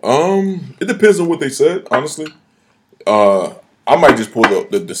 It depends on what they said, honestly. I might just pull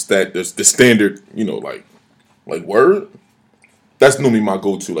the standard, like word. That's normally my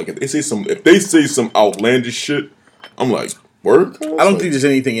go-to. If they say some outlandish shit, I'm like, word? I don't think there's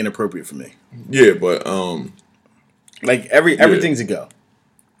anything inappropriate for me. Yeah, but everything's a go.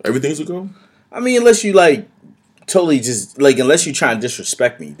 Everything's a go? I mean, unless you totally just unless you try and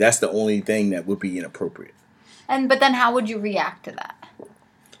disrespect me, that's the only thing that would be inappropriate. But then how would you react to that?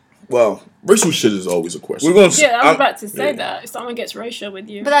 Well, racial shit is always a question. I was about to say that. If someone gets racial with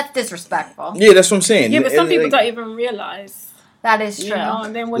you. But that's disrespectful. Yeah, that's what I'm saying. Yeah, but some people don't even realize. That is true.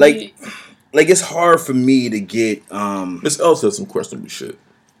 And then when it's hard for me to get Miss L said some questionable shit.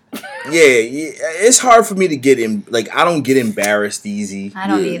 Yeah, it's hard for me to get in. I don't get embarrassed easy. I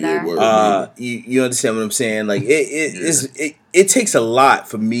don't either. You understand what I'm saying? It takes a lot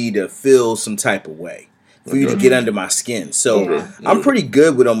for me to feel some type of way. for you to get under my skin. So I'm pretty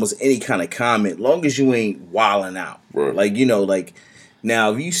good with almost any kind of comment, long as you ain't wilding out. Right. Like, you know, like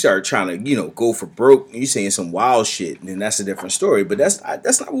now if you start trying to, you know, go for broke, and you saying some wild shit, then that's a different story. But that's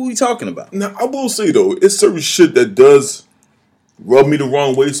not what we talking about. Now, I will say though, it's certain shit that does rub me the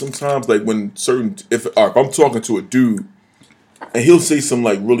wrong way sometimes. Like when if I'm talking to a dude and he'll say some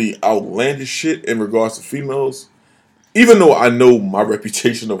like really outlandish shit in regards to females, even though I know my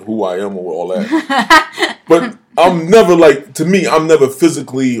reputation of who I am or all that, but I'm never I'm never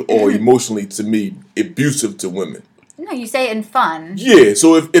physically or emotionally abusive to women. No, you say it in fun. Yeah,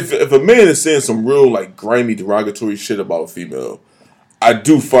 so if a man is saying some real like grimy, derogatory shit about a female, I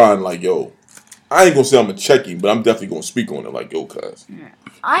do find like, yo, I ain't gonna say I'm gonna check him, but I'm definitely gonna speak on it like, yo, cuz.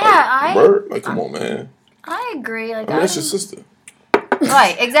 Word? Like, come on, man. I agree. Like, I mean, that's your sister.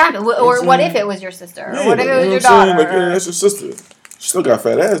 Right, exactly. Or what if it was your sister? Yeah, Or what if it was you know your what I'm saying? daughter? Like, yeah, that's your sister. She still got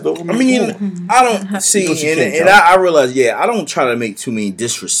fat ass though. I mean, I don't see, and I realize, I don't try to make too many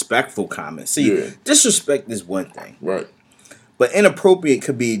disrespectful comments. See, disrespect is one thing, right? But inappropriate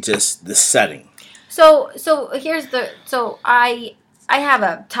could be just the setting. So I have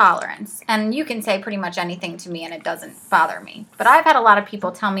a tolerance, and you can say pretty much anything to me, and it doesn't bother me. But I've had a lot of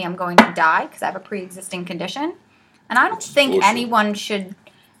people tell me I'm going to die because I have a pre-existing condition, and I don't think anyone should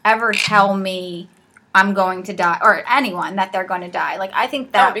ever tell me I'm going to die, or anyone that they're going to die. Like, I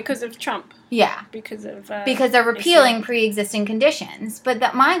think that because of Trump. Yeah, because they're repealing pre-existing conditions. But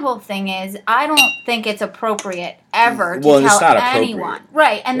that my whole thing is, I don't think it's appropriate ever to tell anyone.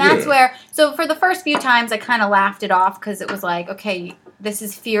 Right, and that's where. So for the first few times, I kind of laughed it off because it was like, okay, this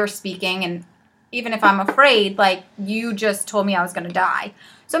is fear speaking, and even if I'm afraid, like, you just told me I was going to die,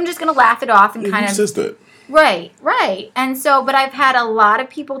 so I'm just going to laugh it off and kind of. Who says that? Right. And so, but I've had a lot of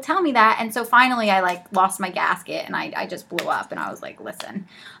people tell me that, and so finally I, like, lost my gasket, and I just blew up, and I was like, listen,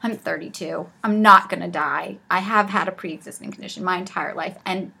 I'm 32. I'm not going to die. I have had a pre-existing condition my entire life,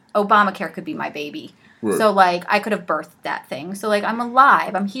 and Obamacare could be my baby. Right. So, like, I could have birthed that thing. So, like, I'm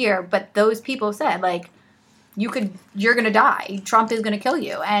alive. I'm here. But those people said, like, you're going to die. Trump is going to kill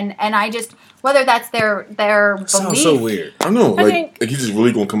you. And I just, whether that's their belief. Sounds so weird. I know. Like he's just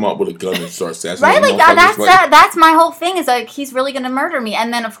really going to come out with a gun and start assassinating. Right? Like, that's my whole thing is, like, he's really going to murder me.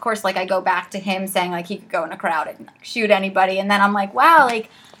 And then, of course, like, I go back to him saying, like, he could go in a crowd and like, shoot anybody. And then I'm like, wow, like,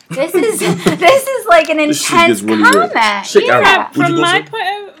 this is like an intense comment. From my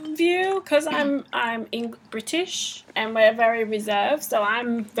point of view, because I'm British and we're very reserved, so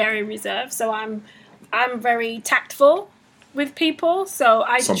I'm very reserved. So I'm very tactful with people, so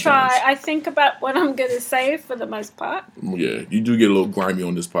I think about what I'm going to say for the most part. Yeah, you do get a little grimy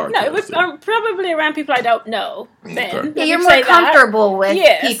on this podcast. No, it was probably around people I don't know. Then you're more comfortable with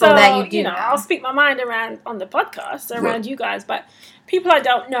people that you do know. I'll speak my mind on the podcast around you guys, but people I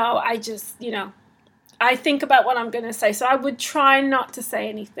don't know, I just, I think about what I'm going to say, so I would try not to say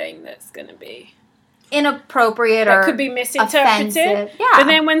anything that's going to be inappropriate that or could be misinterpreted. Offensive. Yeah. But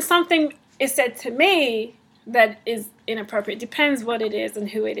then when something is said to me that is inappropriate, depends what it is and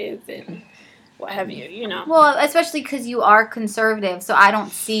who it is and what have you, Well, especially because you are conservative, so I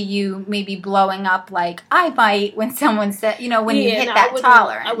don't see you maybe blowing up like I might when someone said, when you hit that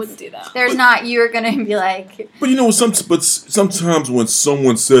tolerance. I wouldn't do that. You're going to be like... But sometimes when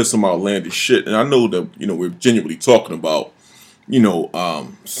someone says some outlandish shit, and I know that, we're genuinely talking about,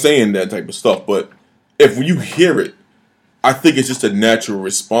 saying that type of stuff, but if you hear it, I think it's just a natural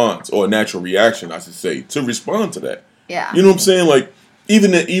response or a natural reaction, I should say, to respond to that. Yeah. You know what I'm saying? Like,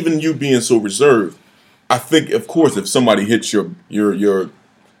 even you being so reserved, I think, of course, if somebody hits your I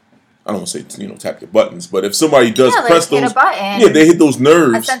don't want to say, tap the buttons, but if somebody does press those, hit a button, they hit those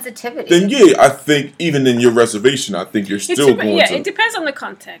nerves, a sensitivity. Then I think even in your reservation, I think you're still going to. It depends on the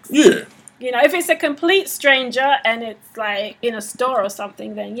context. Yeah. If it's a complete stranger and it's like in a store or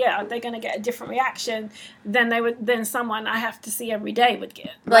something, then they're going to get a different reaction than someone I have to see every day would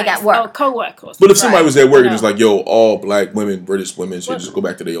get. Like at work. Or co-work or something. But if somebody was at work and it's like, yo, all black women, British women should just go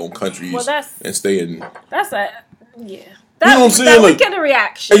back to their own countries and stay in. That's a, yeah. You know what I'm saying? That would get a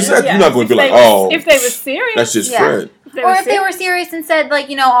reaction. Exactly. Yeah. You're not going to be like, if they were serious. That's just Fred. If they were serious and said, like,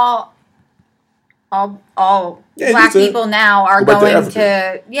 all black people now are going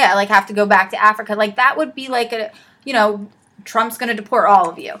to have to go back to Africa. Like, that would be like Trump's going to deport all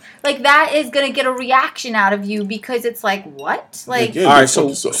of you. Like, that is going to get a reaction out of you because it's like, what? Like, all right,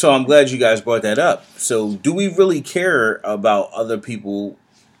 so I'm glad you guys brought that up. So, do we really care about other people's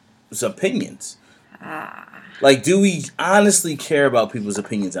opinions? Like, do we honestly care about people's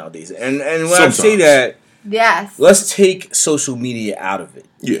opinions nowadays? And when sometimes. I say that, yes, let's take social media out of it.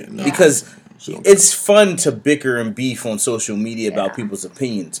 Yeah, because it's fun to bicker and beef on social media about people's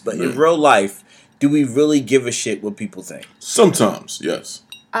opinions, but in real life, do we really give a shit what people think? Sometimes, yes.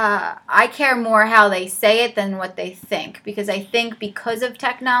 I care more how they say it than what they think, because I think because of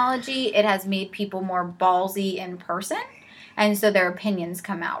technology, it has made people more ballsy in person, and so their opinions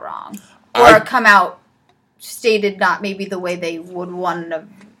come out wrong or come out stated not maybe the way they would want to.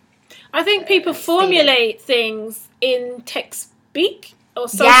 I think people formulate things in text speak or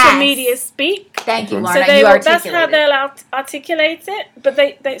social media speak. Thank you, Okay. Lorna. So You that's articulate how it. they'll articulate it, but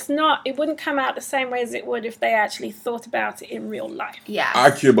it's not. It wouldn't come out the same way as it would if they actually thought about it in real life. Yeah.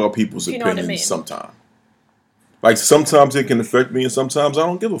 I care about people's You know what I opinions mean? sometimes. Like, sometimes it can affect me, and sometimes I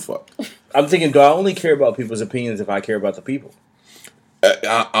don't give a fuck. I'm thinking, do I only care about people's opinions if I care about the people?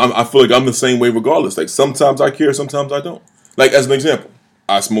 I feel like I'm the same way regardless. Like, sometimes I care, sometimes I don't. Like, as an example,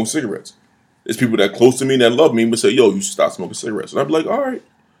 I smoke cigarettes. There's people that close to me that love me but say, yo, you should stop smoking cigarettes. And I'd be like, all right.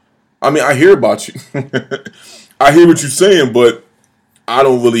 I mean, I hear about you. I hear what you're saying, but I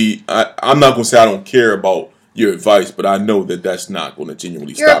don't really, I'm not going to say I don't care about your advice, but I know that that's not going to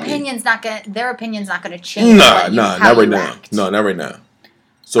genuinely stop me. Their opinion's not going to change. Not right now. No, not right now.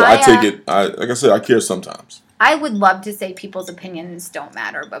 So I take it, like I said, I care sometimes. I would love to say people's opinions don't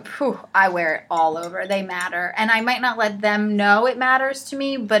matter, but I wear it all over. They matter. And I might not let them know it matters to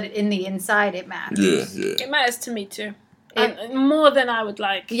me, but in the inside, it matters. Yeah. It matters to me too. More than I would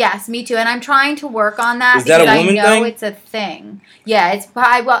like. Yes, me too. And I'm trying to work on that Is that because a woman I know thing? it's a thing. Yeah, it's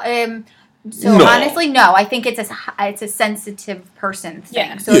No. honestly, no. I think it's a sensitive person thing.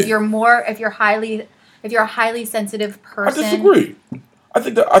 Yeah. So if you're a highly sensitive person, I disagree. I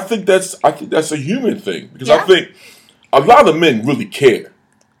think that's a human thing because Yeah. I think a lot of men really care.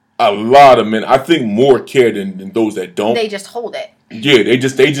 A lot of men, I think, more care than those that don't. they just hold it. Yeah, they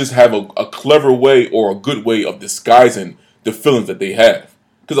just have a clever way or a good way of disguising the feelings that they have.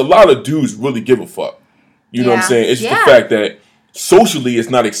 Because a lot of dudes really give a fuck. You know what I'm Yeah. saying? It's just Yeah. the fact that socially it's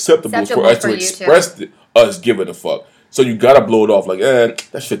not acceptable for us to you express us giving a fuck. So you gotta blow it off like,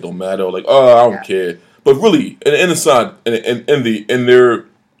 that shit don't matter. Like, I don't care. But really, in their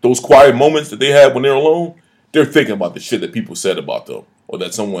those quiet moments that they have when they're alone, they're thinking about the shit that people said about them or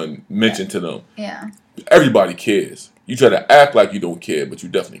that someone mentioned to them. Yeah. Everybody cares. You try to act like you don't care, but you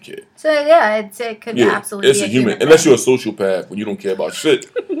definitely care. So yeah, it could absolutely it's be a human. thing. Unless you're a sociopath when you don't care about shit.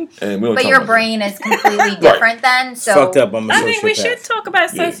 And we don't But talk your about brain is completely different then. So Fucked up. I'm a sociopath. I think we should talk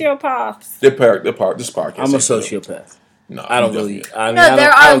about Yeah. sociopaths. This podcast. I'm a ain't that. sociopath. No, I don't you really. definitely- I mean, no, I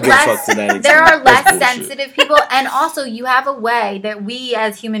there don't are give a fuck to that less. extent. There are less bullshit. sensitive people, and also you have a way that we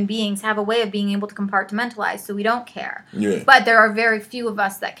as human beings have a way of being able to compartmentalize, so we don't care. Yeah. But there are very few of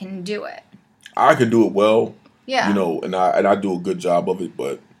us that can do it. I can do it well. Yeah. You know, and I do a good job of it,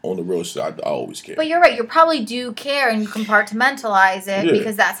 but on the real shit, I always care. But you're right. You probably do care and you compartmentalize it Yeah.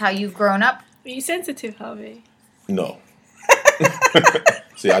 because that's how you've grown up. Are you sensitive, Harvey? No.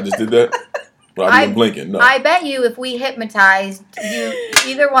 See, I just did that. But I wasn't blinking. No. I bet you if we hypnotized you,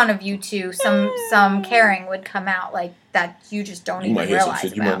 either one of you two, some caring would come out like that. You just don't you even might hear some realize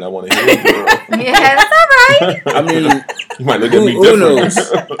shit you about. might not want to hear. Girl. Yeah, that's all right. I mean, You might look at me who different.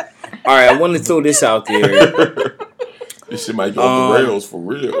 knows? All right, I want to throw this out there. This shit might go off the rails for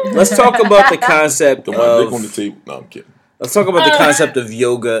real. Let's talk about the concept Put my dick on the of. table. No, I'm kidding. Let's talk about the concept of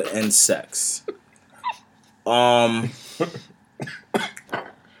yoga and sex.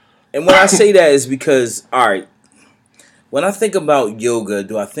 And when I say that is because, all right, when I think about yoga,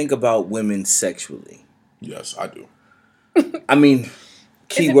 do I think about women sexually? Yes, I do. I mean,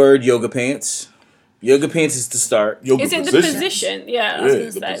 keyword yoga pants. Yoga pants is the start. Yoga Is it the positions. position? Yeah, I was Yeah,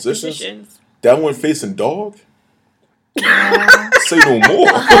 going to the say positions. positions. That one facing dog? Say no more.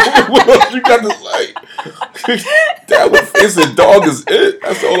 What else you got to say? That one facing dog is it.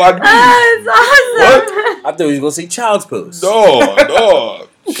 That's all I need. That's awesome. What? I thought he was gonna say child's pose. Dog.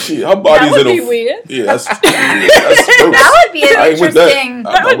 Shit, her body's That would in be weird. Yeah, that's weird. That's gross. That would be an I ain't with that. interesting. I'm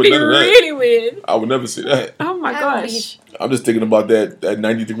That not would with be none of that. really weird. I would never say that. Oh my That would be- gosh. I'm just thinking about that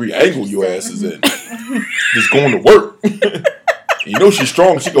 90-degree angle your ass is in. Just going to work. You know she's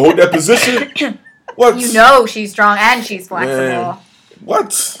strong. She can hold that position. What? You know she's strong and she's flexible. Man.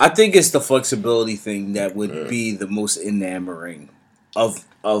 What? I think it's the flexibility thing that would be the most enamoring of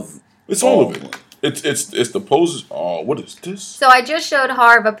It's all of it. It's the poses. Oh, what is this? So I just showed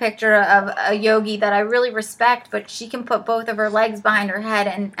Harv a picture of a yogi that I really respect, but she can put both of her legs behind her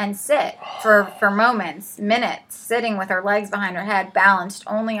head and sit for moments, minutes, sitting with her legs behind her head, balanced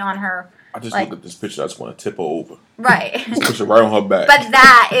only on her. I just like- look at this picture. I just want to tip her over. Right. Just push her right on her back. But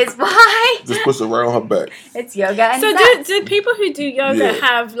that is why Just push her right on her back. it's yoga and So sex. do people who do yoga Yeah.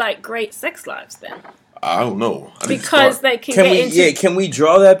 have like great sex lives then? I don't know. I need to Because start. they can Can get we into can we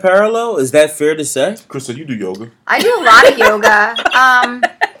draw that parallel? Is that fair to say? Krista, you do yoga. I do a lot of yoga.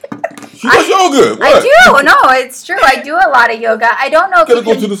 She does yoga. What? I do. No, it's true. I do a lot of yoga. I don't know if Gotta you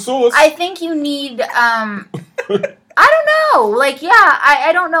go can, to the source. I think you need. I don't know. Like, yeah,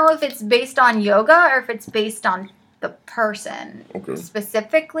 I don't know if it's based on yoga or if it's based on the person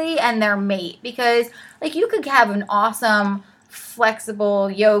specifically and their mate. Because, like, you could have an awesome, flexible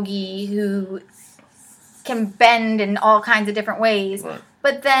yogi who can bend in all kinds of different ways. Right.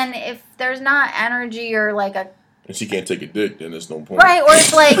 But then if there's not energy or, like, a and she can't take a dick, then there's no point. right, or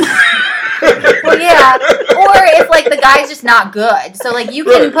if like, well, yeah, or if like the guy's just not good. So like you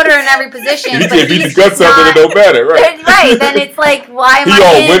can put her in every position, He but can't beat he's the guts just out, then it don't matter, right? Right, then it's like, why am He I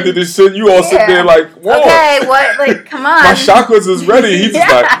all in? went through this shit. You all sit there like, whoa. Okay, what? Like, come on. My chakras is ready. He's just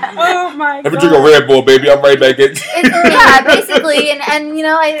like, Oh my let me god. drink a Red Bull, baby. I'm right back in. Yeah, basically, and you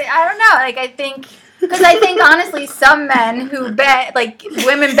know, I don't know, like I think. Because I think, honestly, some men who bend, like,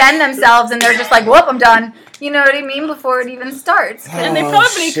 women bend themselves and they're just like, whoop, I'm done. You know what I mean? Before it even starts. And they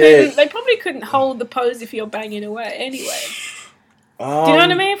probably couldn't hold the pose if you're banging away anyway. Do you know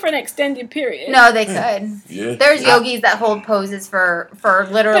what I mean? For an extended period. No, they could. Yeah. There's yogis that hold poses for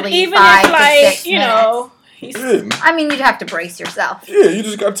literally But even 5 if, to like, 6 you minutes. know, Yeah, I mean, you'd have to brace yourself. yeah, you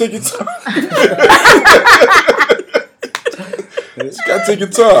just gotta take your time. You just gotta take your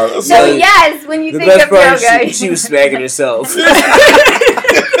time. That's So all. yes, when you The think best of part yoga, is she was smacking herself. I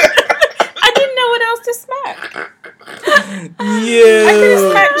didn't know what else to smack.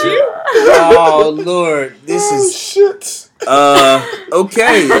 Yeah. Smacked you. Oh Lord, this Oh, is shit.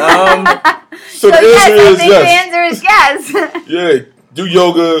 okay. So the yes, answer I is think yes. the answer is yes. Yeah, do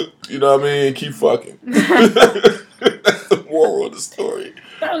yoga, you know what I mean, keep fucking. That's the moral of the story.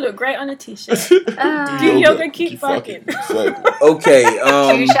 That would look great on a t-shirt. Do yoga, keep fucking. Exactly. Okay.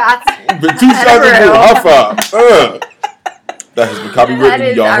 2 shots. But 2 shots in Real. high five. That has been copywritten. That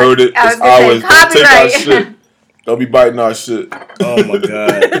is Y'all our- heard it. I was It's gonna say ours. Don't take our copyright. shit. Don't be biting our shit. Oh my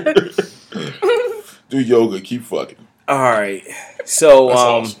god. Do yoga, keep fucking. All right. So That's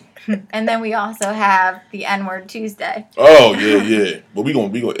awesome. And then we also have the N-word Tuesday. Oh yeah. But we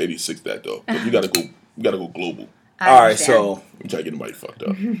gonna 86 that though. But we gotta go global. I all right. understand. So I'm trying to get nobody fucked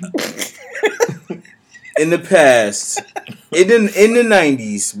up. in the past, in the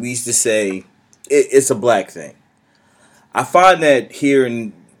 90s, we used to say it's a black thing. I find that here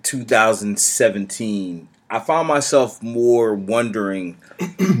in 2017, I find myself more wondering,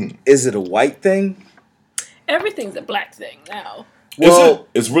 is it a white thing? Everything's a black thing now. Well,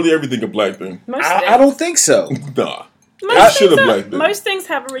 It's really everything a black thing. Most I don't think so. Nah. Most That shit a things black thing. most things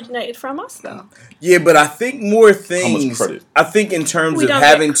have originated from us, though. Yeah, but I think more things. credit? I think in terms We of don't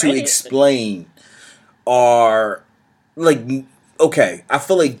having get to credit. explain are like okay. I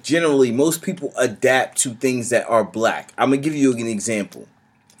feel like generally most people adapt to things that are black. I'm gonna give you an example.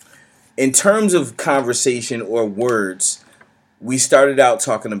 In terms of conversation or words, we started out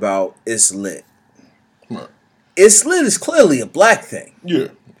talking about it's lit. Right. It's lit is clearly a black thing. Yeah,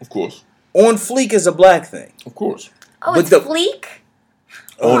 of course. On fleek is a black thing. Of course. Oh, But it's the- Fleek?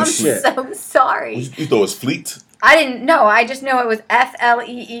 Oh I'm shit. so sorry. You thought it was Fleet? I didn't know. I just know it was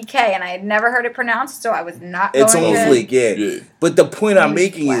Fleek, and I had never heard it pronounced, so I was not It's going on to... fleek, yeah. Yeah. But the point I'm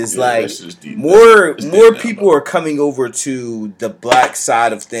making is Yeah, like that's just deep. more It's deep more down, people though. are coming over to the black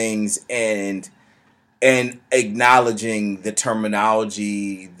side of things and acknowledging the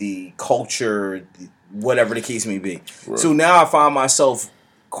terminology, the culture, whatever the case may be. Right. So now I find myself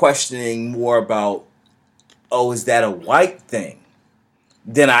questioning more about, oh, is that a white thing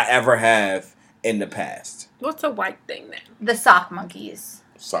than I ever have in the past? What's a white thing then? The sock monkeys.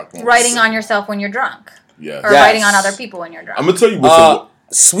 Sock monkeys. Writing on yourself when you're drunk. Yeah. Or Yes. writing on other people when you're drunk. I'm gonna tell you what's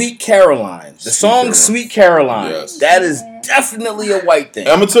Sweet Caroline. The Sweet song Caroline. Sweet Caroline. Yes. That is definitely a white thing.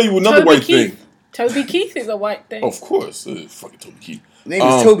 I'm gonna tell you another Toby white Keith. thing. Toby Keith is a white thing. Of course, fucking Toby Keith. Name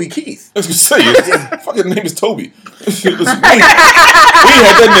is Toby Keith. I was gonna say his fucking name is Toby. Listen, we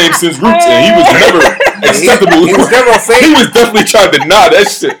had that name since Roots, and he was never acceptable. He was never fake. He was definitely trying to deny that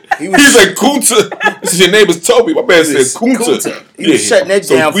shit. He He was- was like Kunta. This is your name is Toby. My man He said was Kunta. Kunta. He was shutting that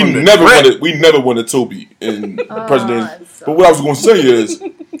So down we from the never rip. wanted Toby in president. that's so But what I was gonna say is,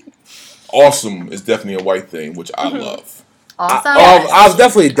 awesome is definitely a white thing, which I love. Awesome. I've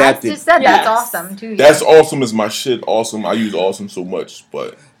definitely I adapted. just said Yes. that's awesome, too. That's awesome is my shit. Awesome. I use awesome so much,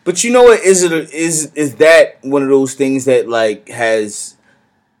 but But you know what? Is that one of those things that like has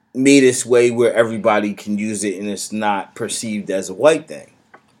made its way where everybody can use it and it's not perceived as a white thing?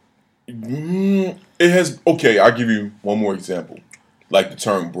 it has. Okay, I'll give you one more example, like the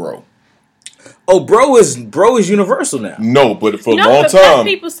term bro. Oh, bro is universal now. No, but for a No, long but black time,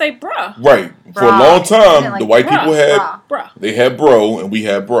 people say bruh. right? For a Bruh. long Isn't it time, like the white bruh, people had bruh? they had bro and we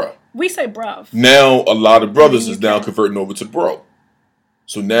had bruh. We say bruv. Now a lot of brothers You is now can. converting over to bro.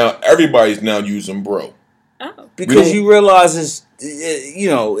 So now everybody's now using bro. Oh. Because you realize it's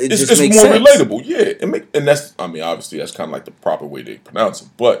just makes more sense. relatable. Yeah, and that's obviously that's kind of like the proper way they pronounce it.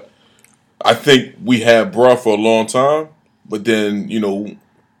 But I think we had bruh for a long time, but then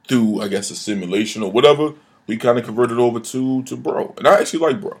through I guess assimilation or whatever, we kind of converted over to bro, and I actually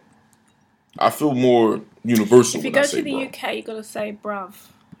like bro. I feel more universal. If you when go I say to the bro. UK, you gotta say bruv.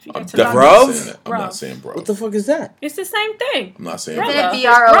 If you go I'm to definitely London, not saying that. I'm not saying bro. What the fuck is that? it's the same thing. I'm not saying Bruv. bro. Isn't it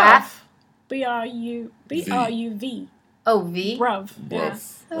BROF? BRUV. Oh, V? Bruv. Yeah. Bruv.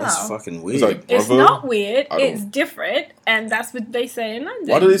 That's Oh. fucking It's weird. like It's brother. not weird. I don't- It's different, and that's what they say in London.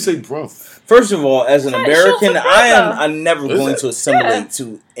 Why do they say bruv? First of all, as an It's American, short for brother. I'm never Is going it? to assimilate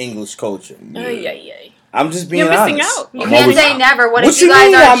to English culture. Yeah. I'm just being You're missing honest. out. You I'm can't always- say never. What What if you you guys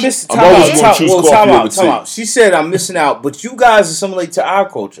mean? are... I'm missing. I'm Time always out. gonna choose Well, coffee time over out. Time tea. out. She said I'm missing out, but you guys assimilate to our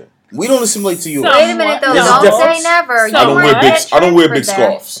culture. We don't assimilate to yours. So- Wait a minute, though. There's a Don't difference. say never. So I don't wear what? big. I don't wear big Transferred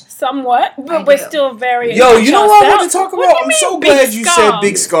there. scarves. Somewhat, I but we're do. still very. Yo, you know what I want to talk What about? do you I'm mean so big glad you said scarves?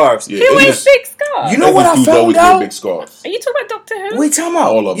 big scarves. Yeah, Who wears English- big scarves? You know what I English dudes found always wear out? big scarves. Are you talking about Doctor Who? Wait, time All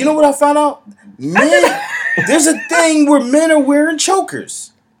out. of You them. know what I found out? Men, there's a thing where men are wearing chokers.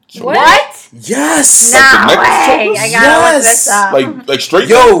 What? Yes. No Like the neck way. chokers? I gotta look this Yes. up. Like straight.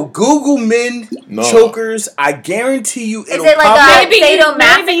 Yo, Google men No. chokers. I guarantee you it'll it like pop a- up. Maybe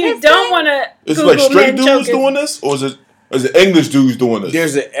you sadomasochistic? don't want to. Is it like straight dudes doing this, or is it English dudes doing this?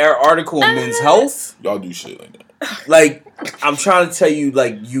 There's an article in Men's Health. Y'all do shit like that. Like, I'm trying to tell you,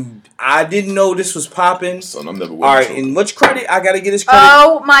 I didn't know this was popping. Son, I'm never All wearing right, chokers. and much credit, I gotta get his credit.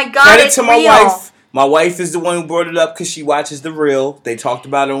 Oh my god, Credit it's to my real. wife. My wife is the one who brought it up because she watches the Reel. They talked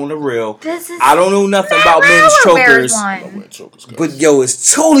about it on the Reel. This is I don't know nothing Matt about men's Lauer wears chokers, one. I'm not wearing chokers, guys. but yo,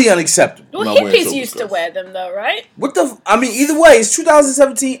 it's totally unacceptable. Well, I'm not wearing hippies chokers, used to guys. wear them though, right? What the? I mean, either way, it's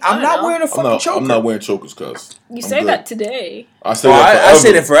 2017. I'm I not know. wearing a fucking choker. I'm not wearing chokers, cuz. You say that today. I say Oh, that I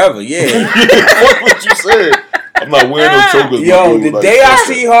say forever. that forever. Yeah. Fuck what you said. I'm not wearing no chokers. Yo, my the dude, like, day I fuck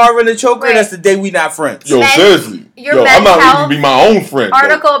see that. Harvard a choker, Wait. that's the day we not friends. Yo, Men- seriously. your Yo, I'm men's not health even be my own friend.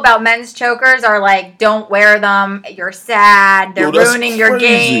 article about men's chokers are like, don't wear them. You're sad. They're Yo, that's ruining your crazy.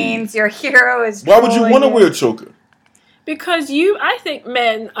 gains. Your hero is. Why would you trolling want to you. wear a choker? Because I think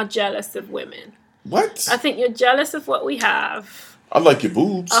men are jealous of women. What? I think you're jealous of what we have, I like your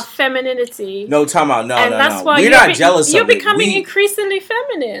boobs. of femininity. No, time out. No, and no, that's no. why We're you're not jealous You're of it. becoming We- increasingly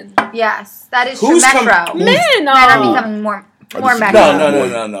feminine. Yes, that is Who's true. Metro. com- Men Men are are. becoming more I more disagree.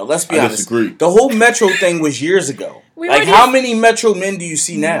 metro. No. Let's be I honest. disagree. The whole Metro thing was years ago. We Like, already- how many Metro men do you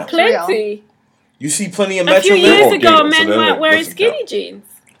see now? Plenty. You see plenty of A Metro few men? years Oh, ago, yeah, so men that weren't wearing doesn't skinny count. jeans.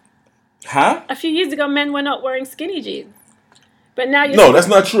 Huh? A few years ago, men were not wearing skinny jeans. But now you're No, that's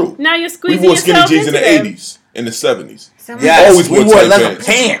not true. now you're We squeezing wore skinny yourself jeans in into the them. 80s, in the 70s. Yes, always we wore wore tight leather pants.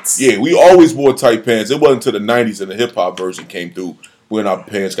 pants. Yeah, we always wore tight pants. It wasn't until the 90s and the hip hop version came through when our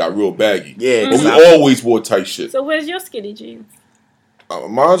pants got real baggy. Yeah, But we exactly. always wore tight shit. So where's your skinny jeans?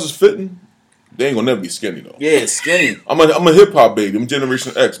 Mine's is fitting. They ain't gonna never be skinny though. Yeah, it's skinny. I'm a hip hop baby. I'm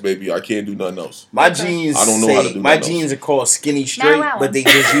Generation X baby. I can't do nothing else. My jeans I don't know how to do my that, though. jeans are called skinny straight, wow. but they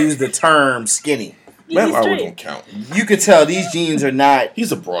just use the term skinny. You Man, be I straight. don't count. You could tell these jeans are not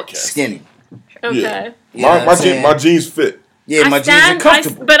He's a broadcaster. skinny. Okay. Yeah. You know what I'm saying? My jeans fit. Yeah, my jeans are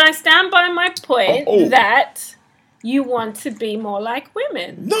comfortable. But I stand by my point Oh. that you want to be more like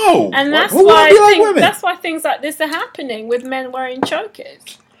women. No. And that's Who wanna why be like women? that's why things like this are happening with men wearing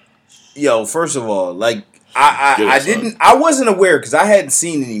chokers. Yo, first of all, like Get it, I son. didn't I wasn't aware because I hadn't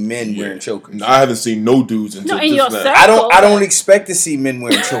seen any men wearing chokers. I haven't seen no dudes until No, in just your now. circle. I don't expect to see men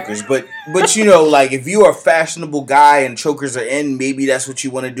wearing chokers, but you know, like if you're a fashionable guy and chokers are in, maybe that's what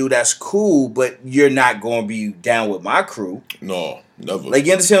you want to do. That's cool, but you're not going to be down with my crew. No, never. Like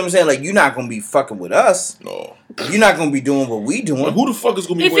you understand what I'm saying? Like you're not going to be fucking with us. No. You're not going to be doing what we doing. Like, who the fuck is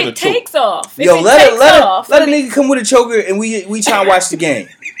gonna be If wearing a it choker? takes off. If Yo, it let takes a off. nigga come with a choker and we try and watch the game.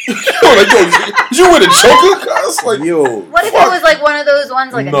 Yo, you wear a choker? Guys, like, Yo, What if Fuck. it was like one of those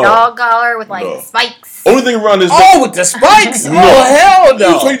ones, like No. a dog collar with like No. spikes? only thing around this. oh, with the spikes? No. Oh hell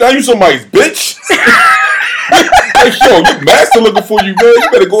no! Now you somebody's bitch. Like, yo, you master looking for you, man. You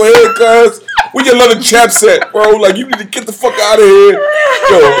better go ahead, cuz. We get another chap set, bro. Like, you need to get the fuck out of here. Yo,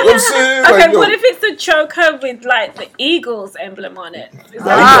 you know what I'm saying? Okay, Like, yo, what if it's a choker with like the Eagles emblem on it? Is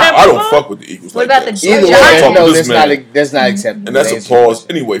that I don't acceptable? fuck with the Eagles What like about that. the So Either I'm way, talking no, to this man. that's not acceptable. And that's a pause.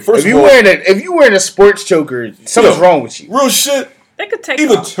 Anyway, first If of you all, wearing a sports choker, something's Yo. wrong with you. real shit, They could take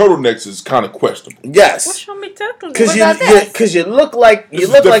even off. turtlecks is kind of questionable. Yes. What's wrong with turtles? Because What you, about this? because you look like This you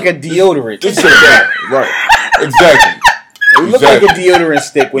is look like a different. deodorant. Just say that. Right. Exactly. It look like a deodorant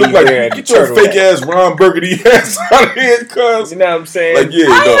stick when you wear it. Get your fake ass Ron Burgundy ass out of here, cuz. You know what I'm saying? Like, yeah,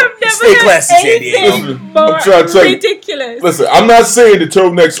 I no. have never Stay heard classy, San anything Diego. more I'm trying to tell you. ridiculous. Listen, I'm not saying the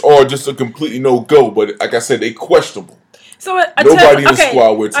turtlenecks are just a completely no-go, but like I said, they questionable. So a Nobody in the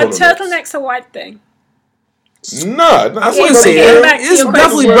squad wear Are turtlenecks. turtleneck's a white thing? Nah, I I wouldn't wouldn't say Getting that. back to It's your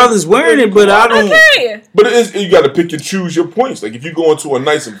definitely question. brothers wearing it, but I don't. Okay. But it is, you got to pick and choose your points. Like if you go into a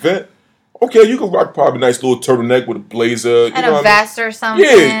nice event, okay, you can rock probably a nice little turtleneck with a blazer, you And know a what vest or I mean? something.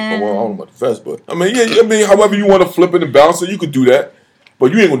 Yeah, well, I don't know about the vest, but I mean, yeah, I mean, however you want to flip it and bounce it, you could do that.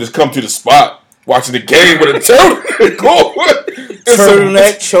 But you ain't gonna just come to the spot watching the game with a turtleneck.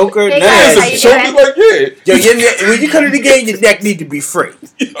 Turtleneck, choker, Hey, none of guys, that how shit. you Choking like Yo, when you come to the game, your neck need to be free.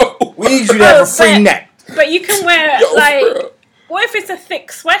 Yo, We need you to have a free but- neck. But you can wear, Yo, like, bruh. what if it's a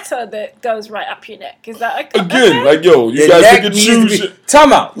thick sweater that goes right up your neck? Is that okay? Again, like yo, you Your guys neck pick and needs choose. to be.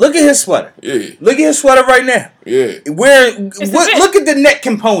 Time out. Look at his sweater. Yeah, Look at his sweater right now. yeah, Look at the neck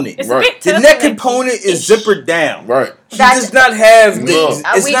component. It's Right. a bit The neck turtleneck-y. component is zippered down. right. She That's- does not have the. No.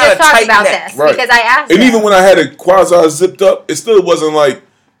 It's we not just a talked tight about neck. this Right. because I asked And him. even when I had it quasi zipped up, it still wasn't like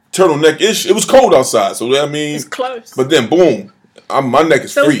turtleneck-ish. It was cold outside, so that means. It's close. But then, boom, my neck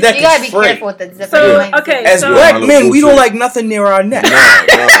is So free. neck you gotta be is free. careful with the zipper. So, You might okay, zip- As So- black Yeah, men, we don't bullshit. like nothing near our neck. Nah,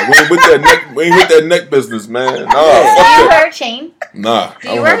 we ain't with that neck. We ain't with that neck business, man. Nah, Do you fuck that. wear a chain? Nah, Do I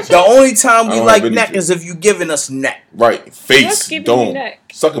you don't wear have- a The only time I we don't like have neck anything. is if you giving us neck. right What's face, giving dome, you neck?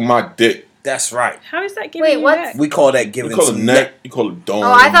 sucking my dick. That's right. How is that giving Wait, you what's- neck? We call that You giving call it some neck. neck. You call it dome.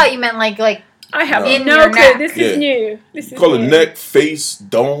 Oh, I thought you meant like I have In no your clue. neck. This Yeah. is new. This is You call it new. neck, face,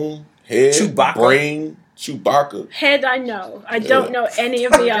 dome, head, Chewbacca. brain, Chewbacca. Head, I know. I don't know any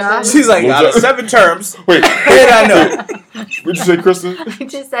of the Yeah. others. She's like, Blowjob. out of 7 terms, Wait, head I know. what'd you say, Kristen? you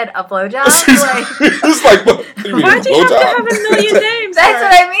just said a blowjob. Like, It's like, what do you mean, Why do you have to blowjob? have a million names? that's for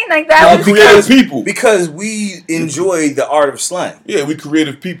what it? I mean. Like that We was creative people. Because we enjoy the art of slang. Yeah, we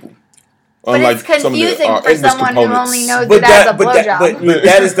creative people. But it's confusing for English someone who components. only knows But it as a that, but blowjob.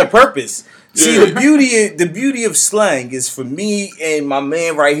 that is the purpose. See, Yeah. the beauty of slang is for me and my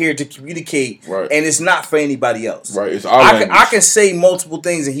man right here to communicate, Right. and it's not for anybody else. Right, it's our I language. can say multiple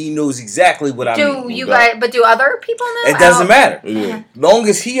things and he knows exactly what I Do mean. you doubt. guys? But do other people know? It doesn't matter. Yeah, Long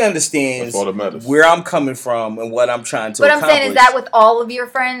as he understands That's all that matters. where I'm coming from and what I'm trying to But I'm accomplish. saying, is that with all of your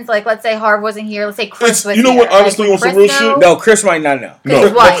friends? Like, let's say Harv wasn't here. Let's say Chris It's- was you know here. what, honestly, like, on some Chris real shit? No, Chris might not know. No.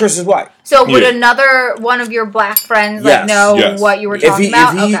 Chris, White. Chris is white. So would Yeah. another one of your black friends Yes. like know Yes. what you were If talking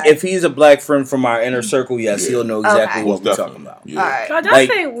about? Okay. if he's a black friend from our inner circle, yes, Yeah. he'll know exactly Okay. what we're Most talking definitely. about. Yeah. All right. God, I Like-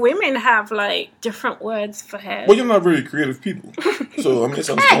 think women have like different words for hair. Well, you're not very creative people, so I mean it's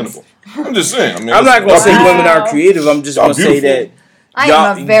understandable. I'm just saying. I mean, I'm not gonna say Wow. women are creative. I'm just Y'all gonna say beautiful. that I y'all-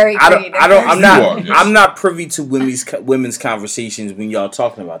 am a very creative. I don't. I'm You not. are, yes. I'm not privy to women's conversations when y'all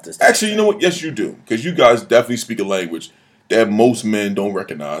talking about this. Actually, you know what? Yes, you do, because you guys definitely speak a language that most men don't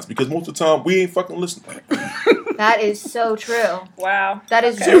recognize. Because most of the time, we ain't fucking listening. That is so true. Wow. That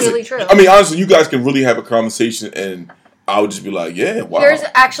is Okay. really true. I mean, honestly, you guys can really have a conversation, and I would just be like, "Yeah, wow." Here's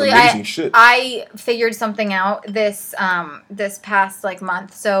actually amazing shit. I figured something out this this past like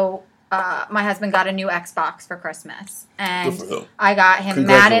month. So my husband got a new Xbox for Christmas, and Good for him. I got him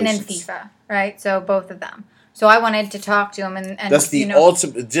Madden and Congratulations. FIFA. Right, so both of them. So I wanted to talk to him, and That's the you know,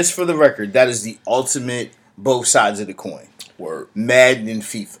 ultimate. Just for the record, that is the ultimate both sides of the coin. Word. Madden and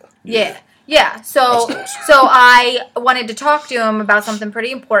FIFA. Yeah. Yeah. So That's awesome. so I wanted to talk to him about something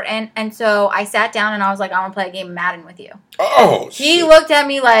pretty important, and so I sat down and I was like, I want to play a game of Madden with you. Oh, He shit. looked at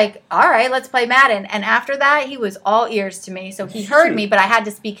me like, all right, let's play Madden. And after that, he was all ears to me. So he heard me, but I had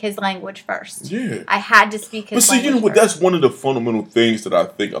to speak his language first. Yeah. I had to speak his But see, language you know what? first. That's one of the fundamental things that I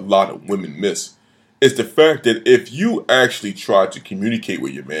think a lot of women miss. Is the fact that if you actually try to communicate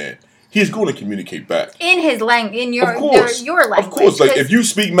with your man, he's going to communicate back. In his language, in your Of course. your language. Of course. Like, 'cause if you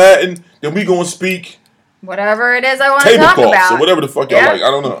speak Latin, then we going to speak whatever it is I want to talk tablecloths about. or whatever the fuck y'all Yeah. like.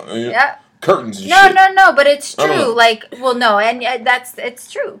 I don't know. Yeah. Curtains and No, shit. no, but it's I don't know. true. Like, well, no, and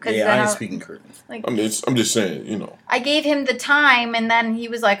it's true. Cause Yeah, then I ain't I'll- speaking curtains. like, I'm just saying, you know. I gave him the time, and then he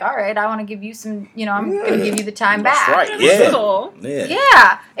was like, all right, I want to give you some, I'm going to give you the time That's back. right. That's Yeah. cool. Yeah.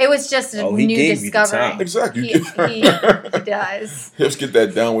 Yeah, it was just a Oh, he new gave you the discovery. time. Exactly. He does. Let's get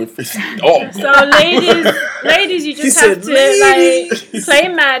that downward face. Oh. So ladies, you He just said, have to "Ladies." like play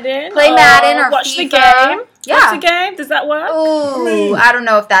Madden, Play Madden or watch the FIFA. game. Yeah. Watch the game. Does that work? Ooh, I don't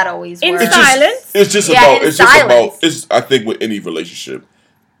know if that always In works. It's just- silence. It's just Yeah, about. in It's just silence. about. It's. I think with any relationship,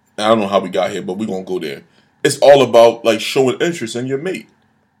 and I don't know how we got here, but we're gonna go there. It's all about like showing interest in your mate.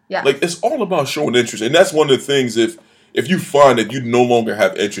 Yeah. Like it's all about showing interest, and that's one of the things. If you find that you no longer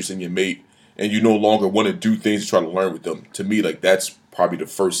have interest in your mate, and you no longer want to do things to try to learn with them, to me, like that's probably the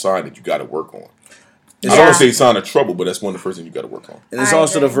first sign that you got to work on. I don't want to say sign of trouble, but that's one of the first things you got to work on. And it's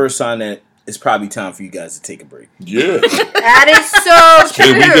also the first sign that it's probably time for you guys to take a break. Yeah. That is so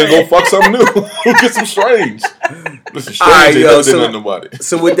true. Hey, we can go fuck something new. Get some strange. Listen, strange Alright, ain't yo, never so- done nobody.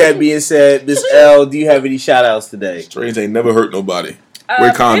 So with that being said, Miss L, do you have any shout outs today? Strange ain't never hurt nobody.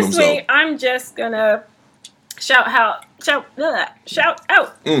 Wear condoms, This week, I'm just gonna shout out the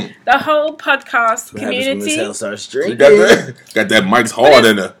whole podcast What happens when Miss community. L starts You drinking? got that mic's hard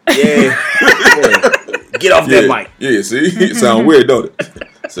in there. Yeah. Get off that mic. Yeah, see? It sound weird, don't it?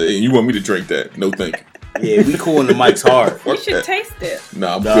 Say, you want me to drink that? No, thank you. Yeah, we cool when the mic's hard. You Fuck should that. taste it.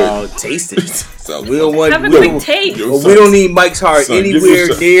 Nah, I'm No, good. taste it. Sounds We don't want. Have a we quick don't- taste. Yo, But we don't need Mike's Heart Son, give anywhere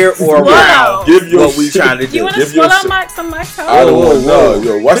yourself- near or Swallow. around Give your what we shit- trying to Do you do. want to Give your swallow shit- Mike's on Mike's I house? don't Whoa, want whoa. no.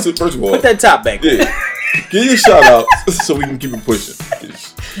 Yo, watch it. First of all, Put that top back. yeah. Give your shout out so we can keep it pushing.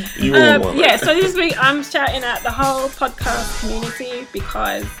 You want one. Yeah, so this week I'm shouting out the whole podcast community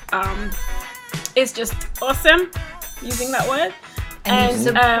because it's just awesome using that word. And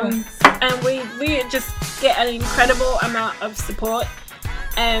we just get an incredible amount of support,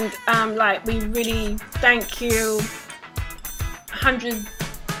 and we really thank you 100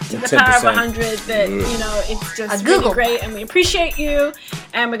 to the power of 100 that it's just really Google. great, and we appreciate you,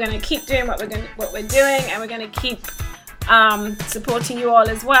 and we're going to keep doing what we're doing, and we're going to keep supporting you all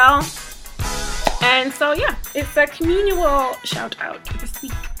as well. And so it's a communal shout out this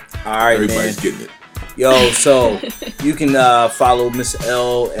week. All right, Everybody's man. getting it. Yo, so you can follow Miss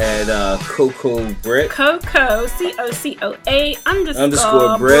L at Coco Brett. Coco, COCOA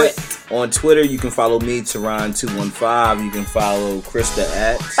 _ Brett. On Twitter, you can follow me, Teron215. You can follow Krista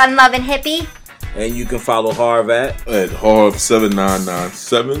at. Fun loving hippie. And you can follow Harv at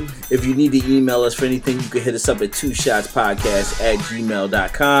Harv7997. If you need to email us for anything, you can hit us up at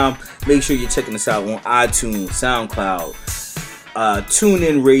twosshotspodcast@gmail.com. Make sure you're checking us out on iTunes, SoundCloud,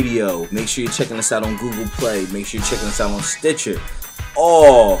 TuneIn Radio. Make sure you're checking us out on Google Play. Make sure you're checking us out on Stitcher.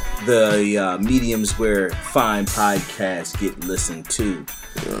 All the mediums where fine podcasts get listened to.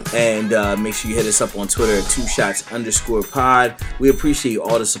 And make sure you hit us up on Twitter at twoshots_pod. We appreciate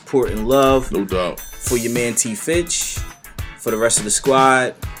all the support and love. No doubt. For your man T Fitch. For the rest of the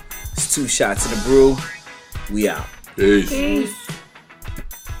squad, it's 2 Shots in the Brew. We out. Peace. Peace.